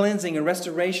cleansing and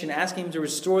restoration, asking Him to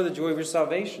restore the joy of your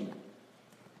salvation?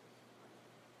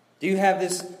 Do you have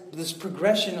this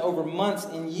progression over months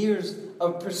and years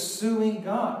of pursuing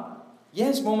God?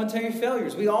 Yes, momentary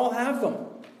failures. We all have them.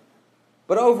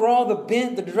 But overall,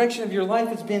 the direction of your life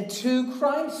has been to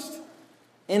Christ,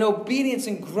 in obedience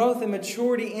and growth and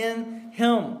maturity in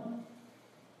Him.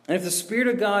 And if the Spirit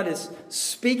of God is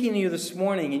speaking to you this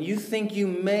morning and you think you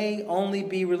may only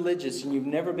be religious and you've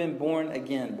never been born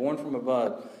again, born from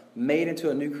above, made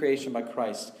into a new creation by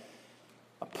Christ,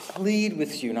 I plead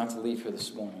with you not to leave here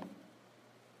this morning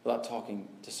without talking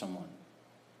to someone.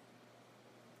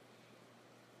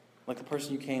 Like the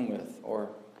person you came with, or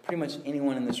pretty much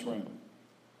anyone in this room.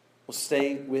 We'll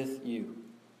stay with you.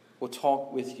 We'll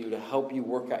talk with you to help you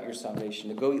work out your salvation,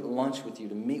 to go eat lunch with you,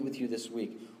 to meet with you this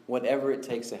week. Whatever it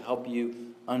takes to help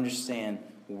you understand,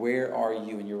 where are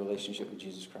you in your relationship with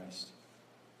Jesus Christ?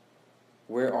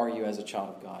 Where are you as a child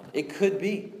of God? It could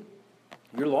be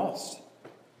you're lost,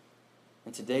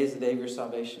 and today is the day of your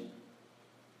salvation.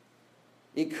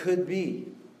 It could be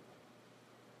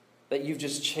that you've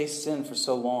just chased sin for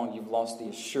so long, you've lost the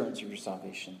assurance of your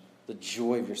salvation, the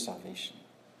joy of your salvation.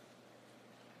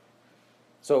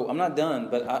 So I'm not done,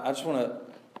 but I just want to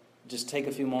just take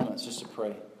a few moments just to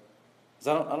pray. Because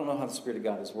I don't know how the Spirit of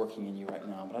God is working in you right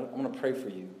now, but I want to pray for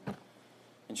you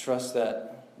and trust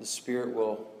that the Spirit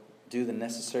will do the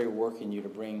necessary work in you to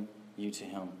bring you to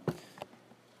Him.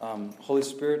 Holy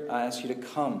Spirit, I ask you to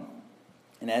come.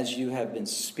 And as you have been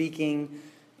speaking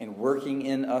and working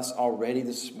in us already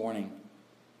this morning,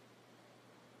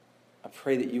 I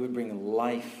pray that you would bring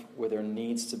life where there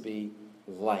needs to be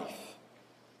life,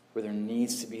 where there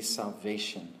needs to be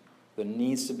salvation, there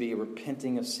needs to be a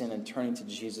repenting of sin and turning to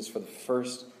Jesus for the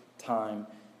first time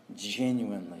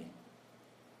genuinely.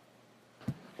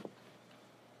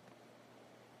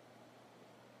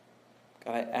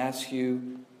 God, I ask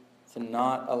you to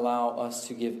not allow us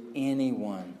to give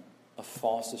anyone a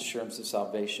false assurance of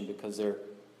salvation because they're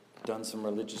done some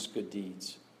religious good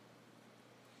deeds.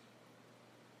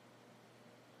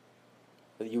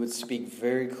 That you would speak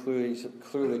very clearly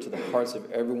to the hearts of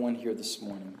everyone here this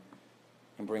morning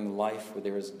and bring life where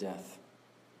there is death.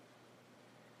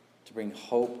 To bring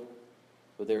hope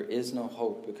where there is no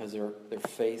hope because their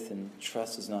faith and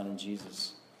trust is not in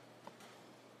Jesus.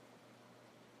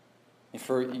 And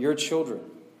for your children,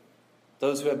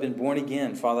 those who have been born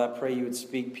again, Father, I pray you would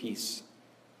speak peace,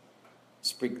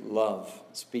 speak love,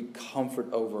 speak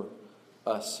comfort over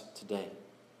us today.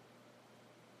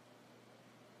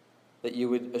 That you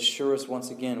would assure us once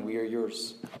again we are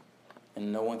yours,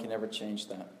 and no one can ever change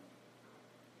that.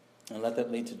 And let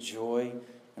that lead to joy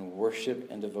and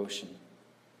worship and devotion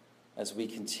as we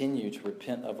continue to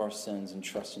repent of our sins and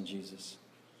trust in Jesus.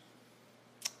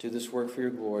 Do this work for your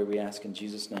glory, we ask in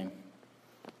Jesus' name.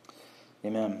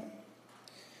 Amen.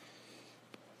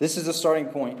 This is the starting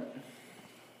point.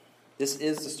 This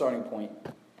is the starting point,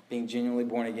 being genuinely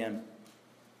born again.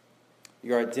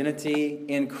 Your identity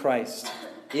in Christ.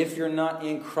 If you're not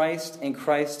in Christ and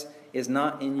Christ is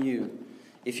not in you,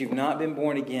 if you've not been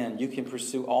born again, you can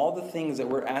pursue all the things that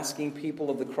we're asking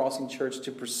people of the Crossing Church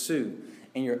to pursue,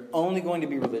 and you're only going to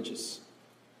be religious.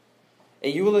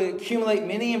 And you will accumulate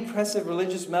many impressive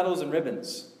religious medals and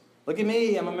ribbons. Look at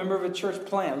me, I'm a member of a church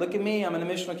plant. Look at me, I'm in a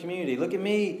missional community. Look at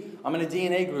me, I'm in a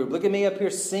DNA group. Look at me up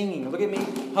here singing. Look at me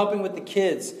helping with the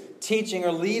kids, teaching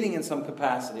or leading in some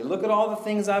capacity. Look at all the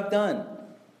things I've done.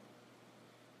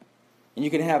 And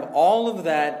you can have all of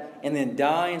that and then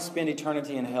die and spend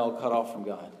eternity in hell cut off from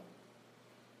God.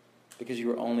 Because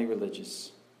you are only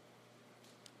religious.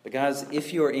 But guys,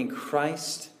 if you are in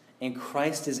Christ and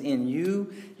Christ is in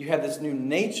you, you have this new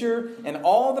nature and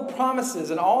all the promises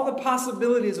and all the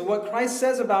possibilities of what Christ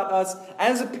says about us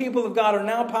as a people of God are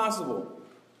now possible.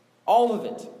 All of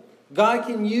it. God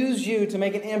can use you to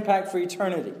make an impact for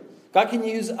eternity. God can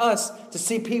use us to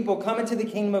see people come into the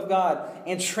kingdom of God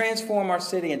and transform our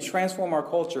city and transform our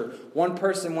culture. One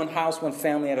person, one house, one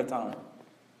family at a time.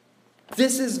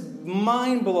 This is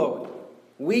mind-blowing.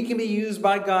 We can be used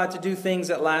by God to do things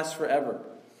that last forever.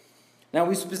 Now,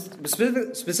 we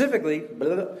specifically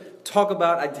talk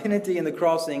about identity in the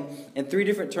crossing in three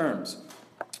different terms.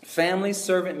 Family,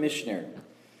 servant, missionary.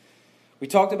 We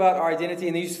talked about our identity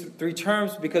in these three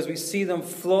terms because we see them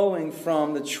flowing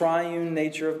from the triune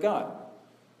nature of God.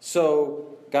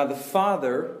 So, God the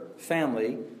Father,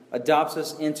 family, adopts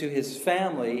us into His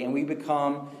family, and we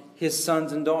become His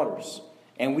sons and daughters.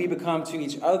 And we become to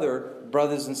each other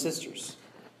brothers and sisters.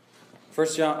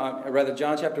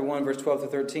 John chapter 1, verse 12 to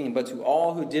 13. But to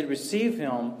all who did receive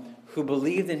Him, who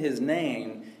believed in His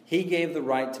name, He gave the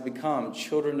right to become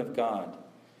children of God,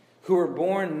 who were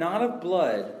born not of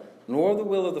blood, nor the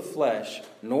will of the flesh,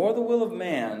 nor the will of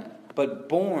man, but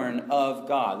born of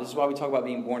God. This is why we talk about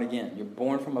being born again. You're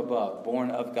born from above,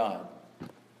 born of God.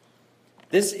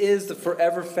 This is the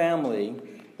forever family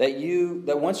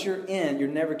that once you're in, you're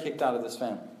never kicked out of this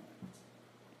family.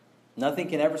 Nothing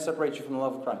can ever separate you from the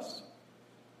love of Christ.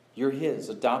 You're His,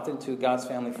 adopted into God's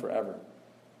family forever.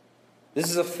 This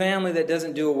is a family that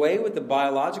doesn't do away with the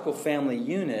biological family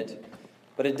unit,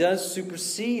 but it does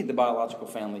supersede the biological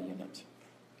family unit.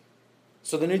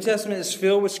 So the New Testament is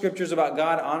filled with scriptures about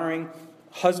God honoring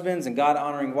husbands and God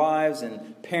honoring wives,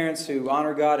 and parents who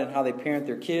honor God and how they parent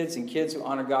their kids, and kids who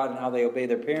honor God and how they obey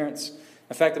their parents.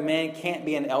 In fact, a man can't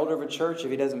be an elder of a church if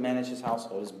he doesn't manage his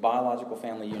household, his biological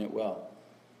family unit well.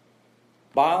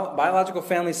 Biological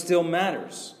family still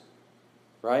matters,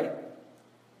 right?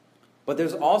 But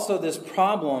there's also this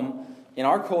problem in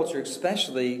our culture,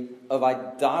 especially of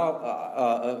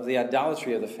the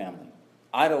idolatry of the family.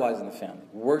 Idolizing the family,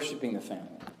 worshiping the family.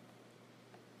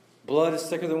 Blood is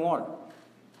thicker than water.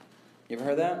 You ever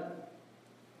heard that?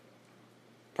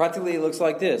 Practically, it looks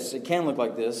like this. It can look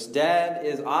like this. Dad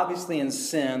is obviously in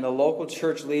sin. The local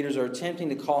church leaders are attempting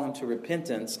to call him to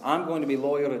repentance. I'm going to be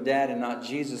loyal to Dad and not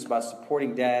Jesus by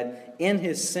supporting Dad in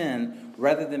his sin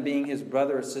rather than being his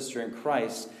brother or sister in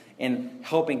Christ and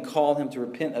helping call him to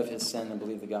repent of his sin and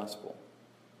believe the gospel.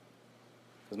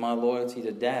 Because my loyalty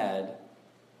to Dad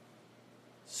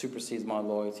supersedes my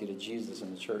loyalty to Jesus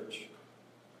and the church.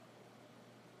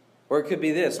 Or it could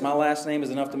be this. My last name is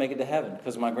enough to make it to heaven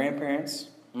because of my grandparents,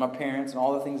 my parents, and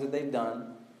all the things that they've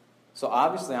done. So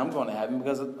obviously I'm going to heaven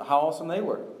because of how awesome they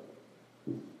were.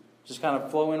 Just kind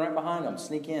of flow in right behind them.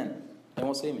 Sneak in. They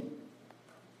won't see me.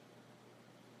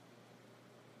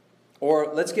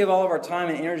 Or let's give all of our time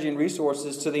and energy and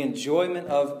resources to the enjoyment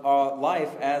of our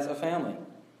life as a family.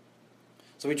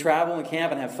 So we travel and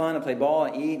camp and have fun and play ball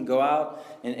and eat and go out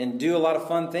and do a lot of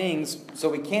fun things. So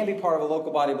we can't be part of a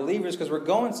local body of believers because we're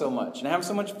going so much and having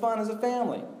so much fun as a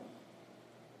family.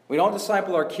 We don't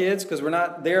disciple our kids because we're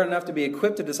not there enough to be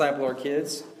equipped to disciple our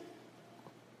kids.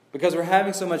 Because we're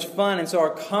having so much fun. And so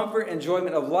our comfort and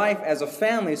enjoyment of life as a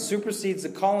family supersedes the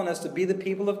call on us to be the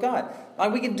people of God.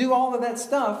 Like we can do all of that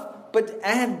stuff, but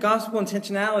add gospel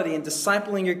intentionality and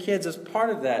discipling your kids as part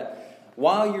of that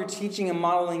while you're teaching and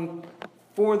modeling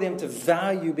for them to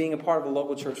value being a part of a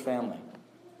local church family.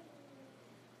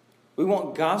 We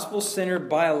want gospel-centered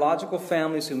biological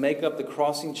families who make up the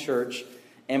Crossing Church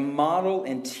and model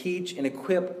and teach and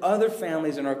equip other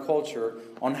families in our culture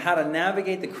on how to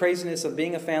navigate the craziness of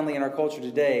being a family in our culture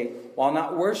today while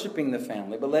not worshiping the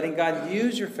family, but letting God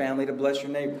use your family to bless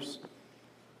your neighbors,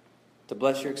 to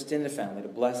bless your extended family, to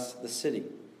bless the city.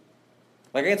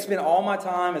 Like I get to spend all my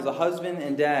time as a husband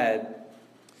and dad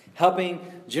helping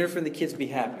Jennifer and the kids be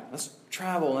happy. Let's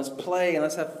travel, let's play, and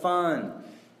let's have fun.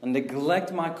 And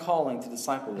neglect my calling to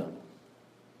disciple them.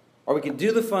 Or we can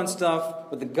do the fun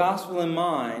stuff with the gospel in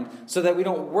mind so that we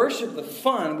don't worship the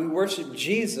fun, we worship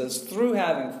Jesus through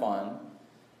having fun.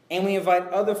 And we invite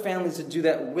other families to do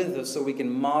that with us so we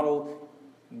can model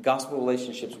gospel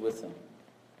relationships with them.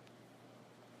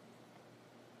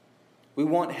 We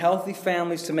want healthy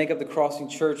families to make up the Crossing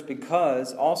Church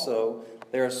because also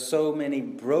there are so many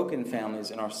broken families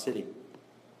in our city.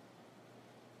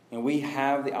 And we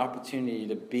have the opportunity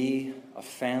to be a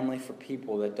family for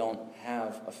people that don't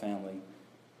have a family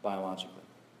biologically.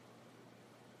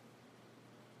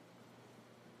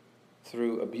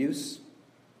 Through abuse,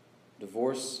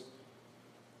 divorce,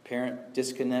 parent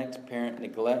disconnect, parent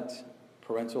neglect,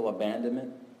 parental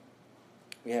abandonment.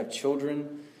 We have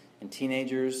children and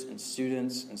teenagers and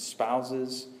students and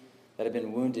spouses that have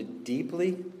been wounded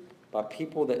deeply by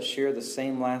people that share the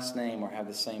same last name or have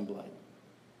the same blood.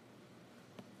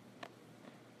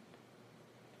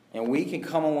 And we can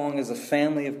come along as a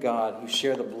family of God who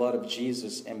share the blood of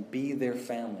Jesus and be their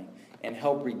family and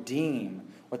help redeem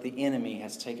what the enemy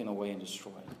has taken away and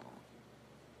destroyed.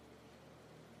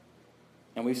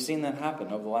 And we've seen that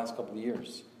happen over the last couple of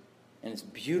years. And it's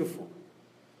beautiful.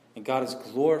 And God is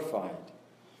glorified.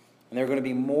 And there are going to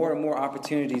be more and more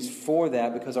opportunities for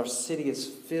that because our city is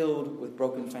filled with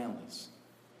broken families.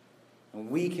 And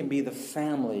we can be the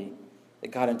family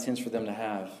that God intends for them to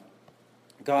have.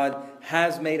 God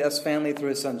has made us family through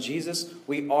His Son Jesus.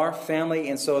 We are family,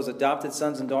 and so as adopted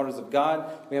sons and daughters of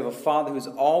God, we have a Father who's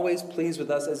always pleased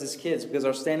with us as His kids because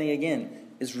our standing, again,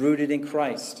 is rooted in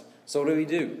Christ. So what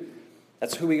do?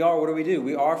 That's who we are. What do?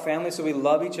 We are family, so we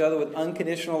love each other with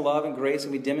unconditional love and grace,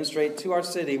 and we demonstrate to our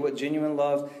city what genuine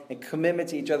love and commitment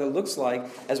to each other looks like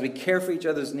as we care for each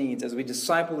other's needs, as we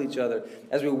disciple each other,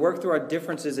 as we work through our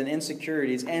differences and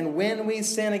insecurities, and when we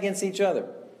sin against each other.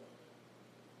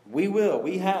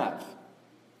 We have.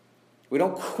 We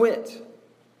don't quit.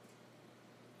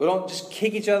 We don't just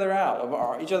kick each other out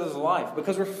of each other's life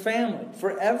because we're family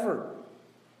forever.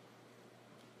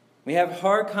 We have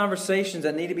hard conversations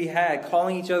that need to be had,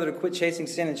 calling each other to quit chasing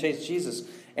sin and chase Jesus.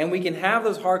 And we can have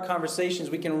those hard conversations.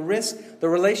 We can risk the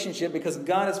relationship because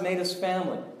God has made us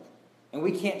family. And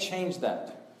we can't change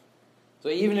that. So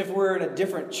even if we're in a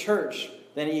different church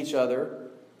than each other,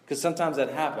 because sometimes that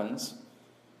happens,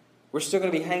 we're still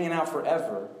going to be hanging out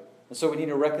forever. And so we need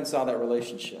to reconcile that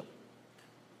relationship.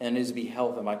 And there needs to be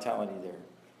health and vitality there.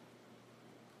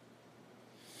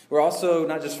 We're also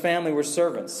not just family, we're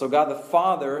servants. So God the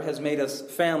Father has made us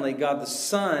family. God the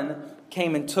Son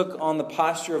came and took on the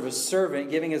posture of a servant,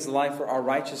 giving His life for our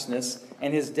righteousness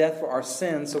and His death for our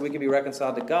sins so we can be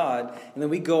reconciled to God. And then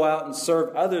we go out and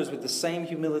serve others with the same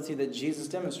humility that Jesus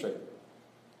demonstrated.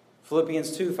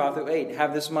 Philippians 2, 5-8,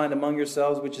 have this mind among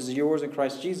yourselves, which is yours in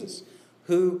Christ Jesus,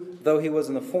 who, though He was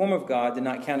in the form of God, did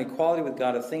not count equality with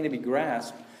God a thing to be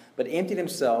grasped, but emptied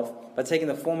himself by taking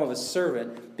the form of a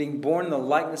servant, being born in the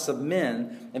likeness of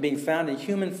men, and being found in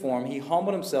human form, he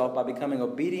humbled himself by becoming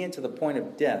obedient to the point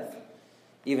of death,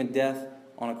 even death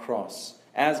on a cross.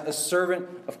 As a servant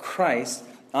of Christ,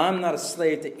 I'm not a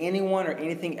slave to anyone or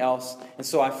anything else, and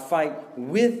so I fight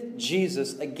with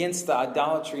Jesus against the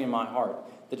idolatry in my heart,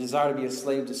 the desire to be a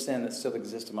slave to sin that still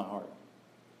exists in my heart.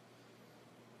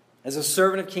 As a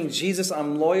servant of King Jesus,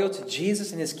 I'm loyal to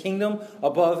Jesus and his kingdom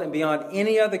above and beyond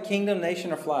any other kingdom,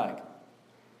 nation, or flag.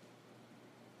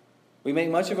 We make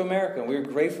much of America, and we're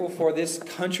grateful for this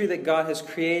country that God has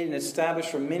created and established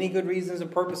for many good reasons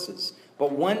and purposes.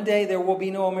 But one day there will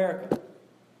be no America.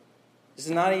 This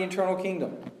is not an eternal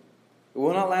kingdom. It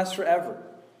will not last forever.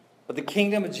 But the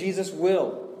kingdom of Jesus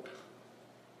will.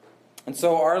 And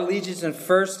so our allegiance is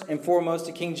first and foremost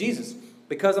to King Jesus.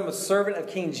 Because I'm a servant of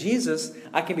King Jesus,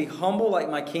 I can be humble like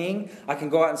my King. I can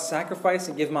go out and sacrifice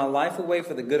and give my life away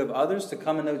for the good of others to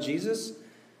come and know Jesus.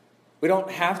 We don't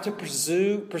have to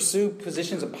pursue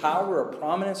positions of power or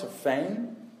prominence or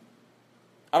fame.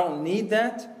 I don't need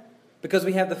that because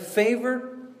we have the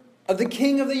favor of the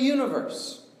King of the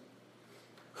universe.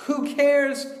 Who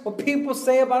cares what people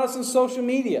say about us on social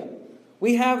media?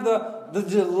 We have the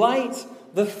delight,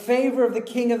 the favor of the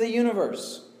King of the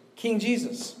universe, King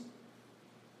Jesus.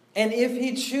 And if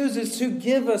he chooses to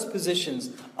give us positions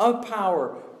of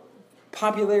power,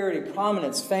 popularity,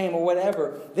 prominence, fame, or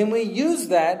whatever, then we use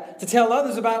that to tell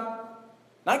others about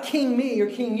not King me or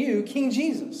King you, King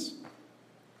Jesus.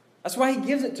 That's why he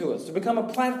gives it to us, to become a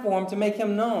platform to make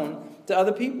him known to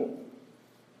other people.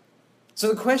 So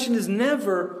the question is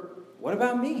never, what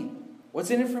about me? What's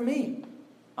in it for me?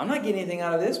 I'm not getting anything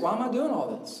out of this. Why am I doing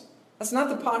all this? That's not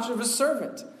the posture of a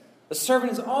servant. A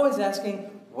servant is always asking,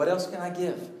 what else can I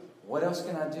give? What else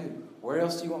can I do? Where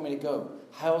else do you want me to go?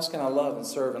 How else can I love and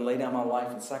serve and lay down my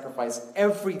life and sacrifice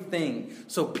everything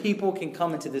so people can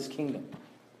come into this kingdom?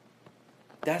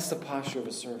 That's the posture of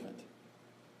a servant.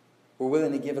 We're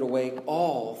willing to give it away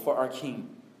all for our King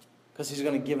because he's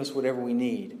going to give us whatever we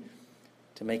need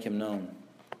to make him known.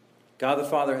 God the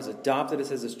Father has adopted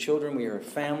us as his children. We are a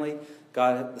family.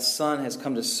 God the Son has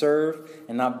come to serve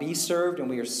and not be served, and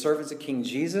we are servants of King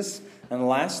Jesus. And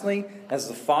lastly, as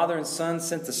the Father and Son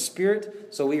sent the Spirit,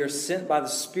 so we are sent by the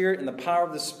Spirit and the power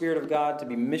of the Spirit of God to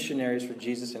be missionaries for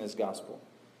Jesus and his gospel.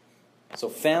 So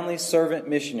family, servant,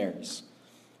 missionaries.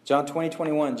 John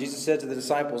 20:21, Jesus said to the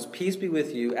disciples, "Peace be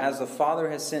with you. As the Father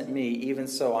has sent me, even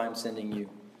so I am sending you."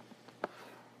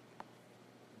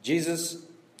 Jesse,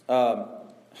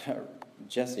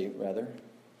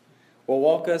 will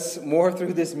walk us more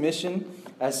through this mission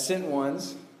as sent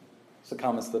ones. It's a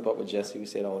common slip up with Jesse. We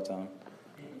say it all the time.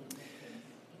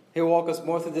 He'll walk us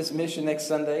more through this mission next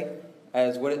Sunday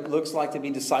as what it looks like to be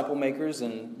disciple makers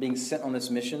and being sent on this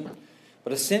mission.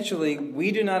 But essentially,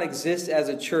 we do not exist as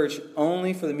a church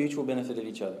only for the mutual benefit of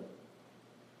each other.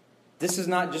 This is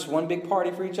not just one big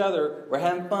party for each other. We're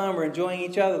having fun. We're enjoying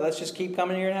each other. Let's just keep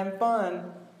coming here and having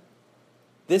fun.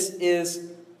 This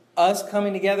is us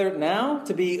coming together now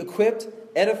to be equipped,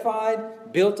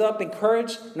 edified, built up,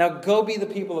 encouraged. Now go be the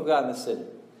people of God in the city.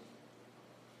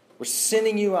 We're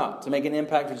sending you out to make an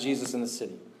impact for Jesus in the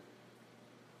city.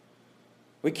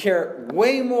 We care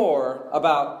way more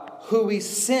about who we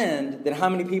send than how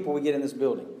many people we get in this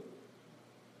building.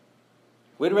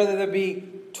 We'd rather there be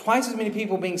twice as many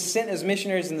people being sent as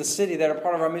missionaries in the city that are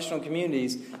part of our missional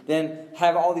communities than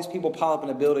have all these people pile up in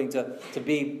a building to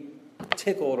be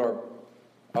tickled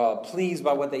or pleased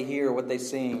by what they hear or what they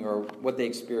sing or what they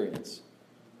experience.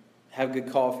 Have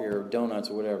good coffee or donuts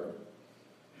or whatever.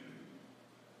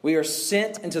 We are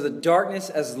sent into the darkness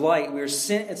as light. We are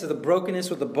sent into the brokenness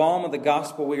with the balm of the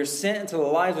gospel. We are sent into the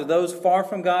lives of those far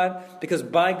from God because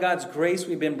by God's grace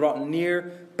we've been brought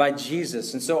near by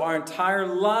Jesus. And so our entire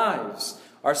lives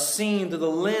are seen through the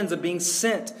lens of being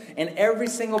sent. And every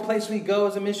single place we go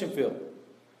is a mission field.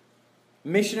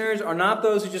 Missionaries are not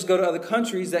those who just go to other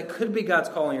countries. That could be God's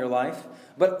call in your life.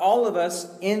 But all of us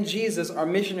in Jesus are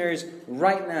missionaries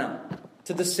right now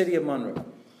to the city of Monroe.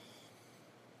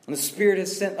 And the Spirit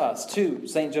has sent us to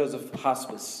St. Joseph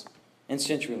Hospice and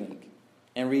CenturyLink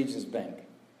and Regions Bank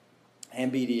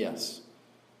and BDS.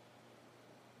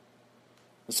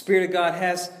 The Spirit of God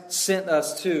has sent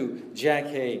us to Jack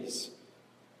Hayes,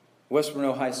 West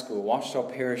Monroe High School, Ouachita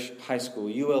Parish High School,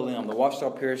 ULM, the Ouachita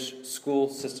Parish School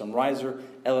System, Riser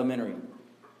Elementary,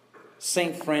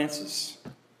 St. Francis,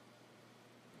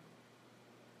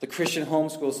 the Christian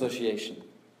Homeschool Association,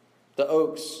 the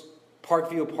Oaks,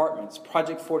 Parkview Apartments,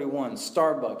 Project 41,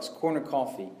 Starbucks, Corner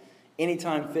Coffee,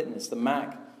 Anytime Fitness, the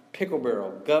Mac, Pickle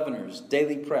Barrel, Governors,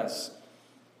 Daily Press,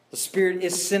 The Spirit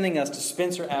is sending us to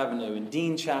Spencer Avenue and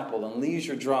Dean Chapel and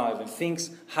Leisure Drive and Finks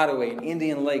Hideaway and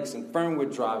Indian Lakes and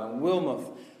Fernwood Drive and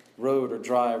Wilmoth Road or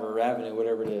Drive or Avenue,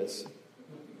 whatever it is.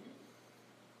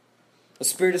 The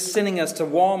Spirit is sending us to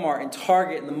Walmart and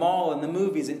Target and the mall and the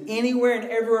movies, and anywhere and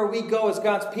everywhere we go as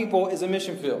God's people is a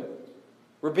mission field.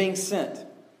 We're being sent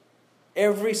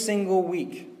every single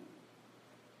week.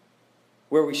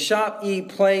 Where we shop, eat,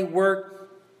 play, work,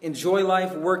 enjoy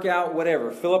life, work out,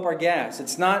 whatever. Fill up our gas.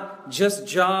 It's not just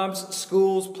jobs,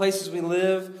 schools, places we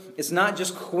live. It's not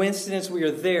just coincidence we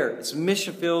are there. It's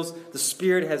mission fields the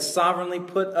Spirit has sovereignly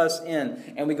put us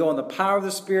in. And we go in the power of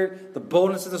the Spirit, the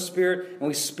boldness of the Spirit, and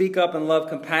we speak up and love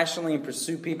compassionately and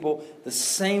pursue people the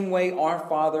same way our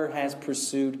Father has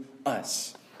pursued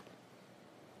us.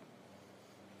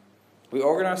 We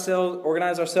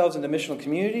organize ourselves into missional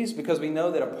communities because we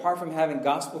know that apart from having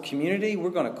gospel community, we're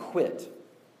going to quit.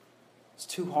 It's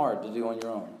too hard to do on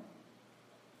your own.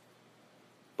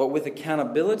 But with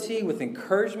accountability, with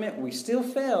encouragement, we still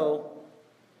fail.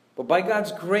 But by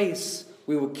God's grace,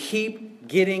 we will keep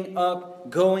getting up,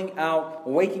 going out,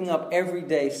 waking up every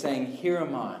day saying, "Here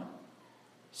am I.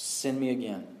 Send me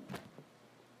again."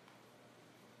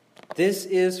 This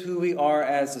is who we are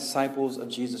as disciples of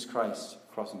Jesus Christ,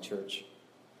 Crossing Church.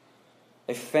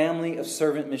 A family of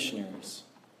servant missionaries.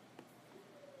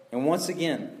 And once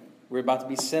again, we're about to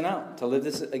be sent out to live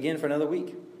this again for another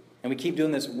week. And we keep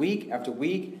doing this week after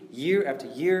week, year after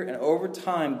year, and over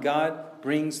time, God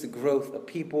brings the growth of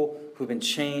people who've been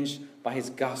changed by His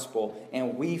gospel,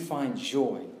 and we find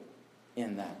joy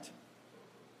in that.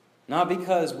 Not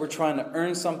because we're trying to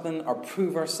earn something or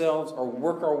prove ourselves or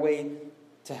work our way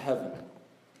to heaven,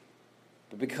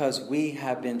 but because we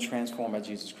have been transformed by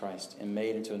Jesus Christ and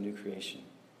made into a new creation.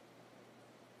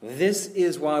 This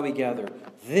is why we gather.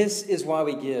 This is why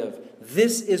we give.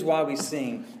 This is why we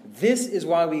sing. This is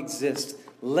why we exist.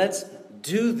 Let's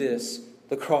do this,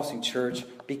 the Crossing Church,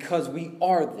 because we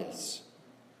are this.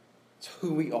 It's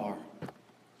who we are.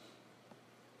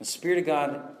 The Spirit of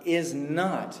God is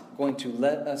not going to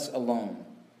let us alone.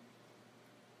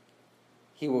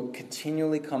 He will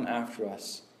continually come after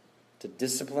us to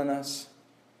discipline us,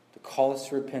 to call us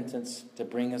to repentance, to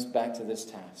bring us back to this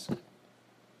task.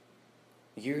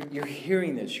 You're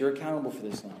hearing this. You're accountable for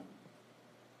this now.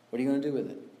 What are you going to do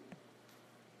with it?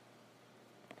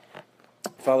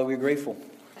 Father, we're grateful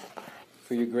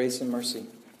for your grace and mercy.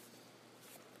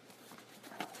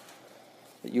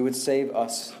 That you would save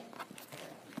us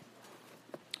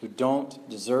who don't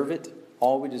deserve it.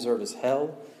 All we deserve is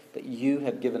hell. But you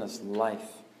have given us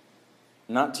life.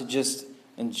 Not to just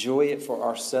enjoy it for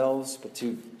ourselves, but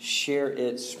to share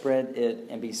it, spread it,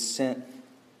 and be sent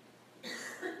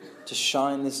to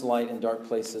shine this light in dark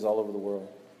places all over the world.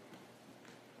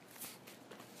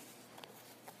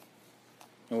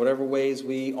 In whatever ways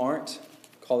we aren't,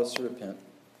 call us to repent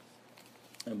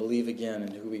and believe again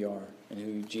in who we are and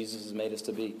who Jesus has made us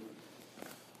to be.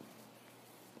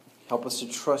 Help us to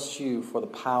trust you for the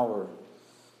power,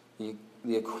 the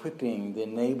equipping, the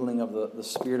enabling of the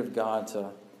Spirit of God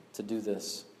to do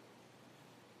this.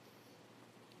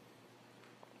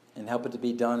 And help it to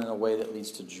be done in a way that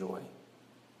leads to joy.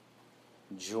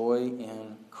 Joy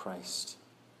in Christ.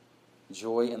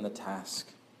 Joy in the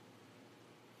task.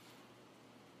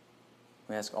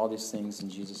 We ask all these things in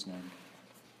Jesus' name.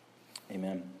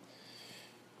 Amen.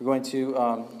 We're going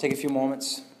to take a few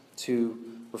moments to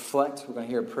reflect. We're going to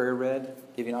hear a prayer read.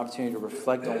 Give you an opportunity to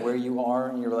reflect on where you are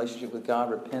in your relationship with God.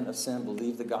 Repent of sin.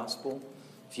 Believe the gospel.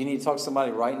 If you need to talk to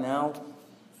somebody right now,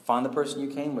 find the person you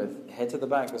came with. Head to the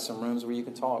back. There's some rooms where you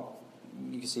can talk.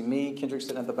 You can see me, Kendrick,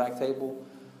 sitting at the back table.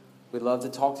 We'd love to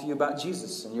talk to you about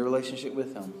Jesus and your relationship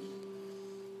with Him.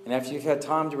 And after you've had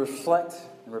time to reflect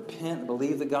and repent and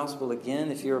believe the gospel again,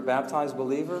 if you're a baptized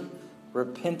believer,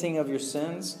 repenting of your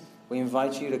sins, we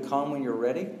invite you to come when you're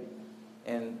ready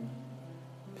and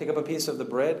pick up a piece of the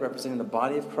bread representing the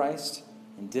body of Christ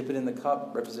and dip it in the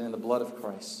cup representing the blood of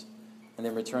Christ. And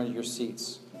then return to your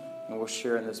seats and we'll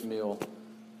share in this meal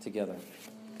together.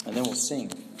 And then we'll sing.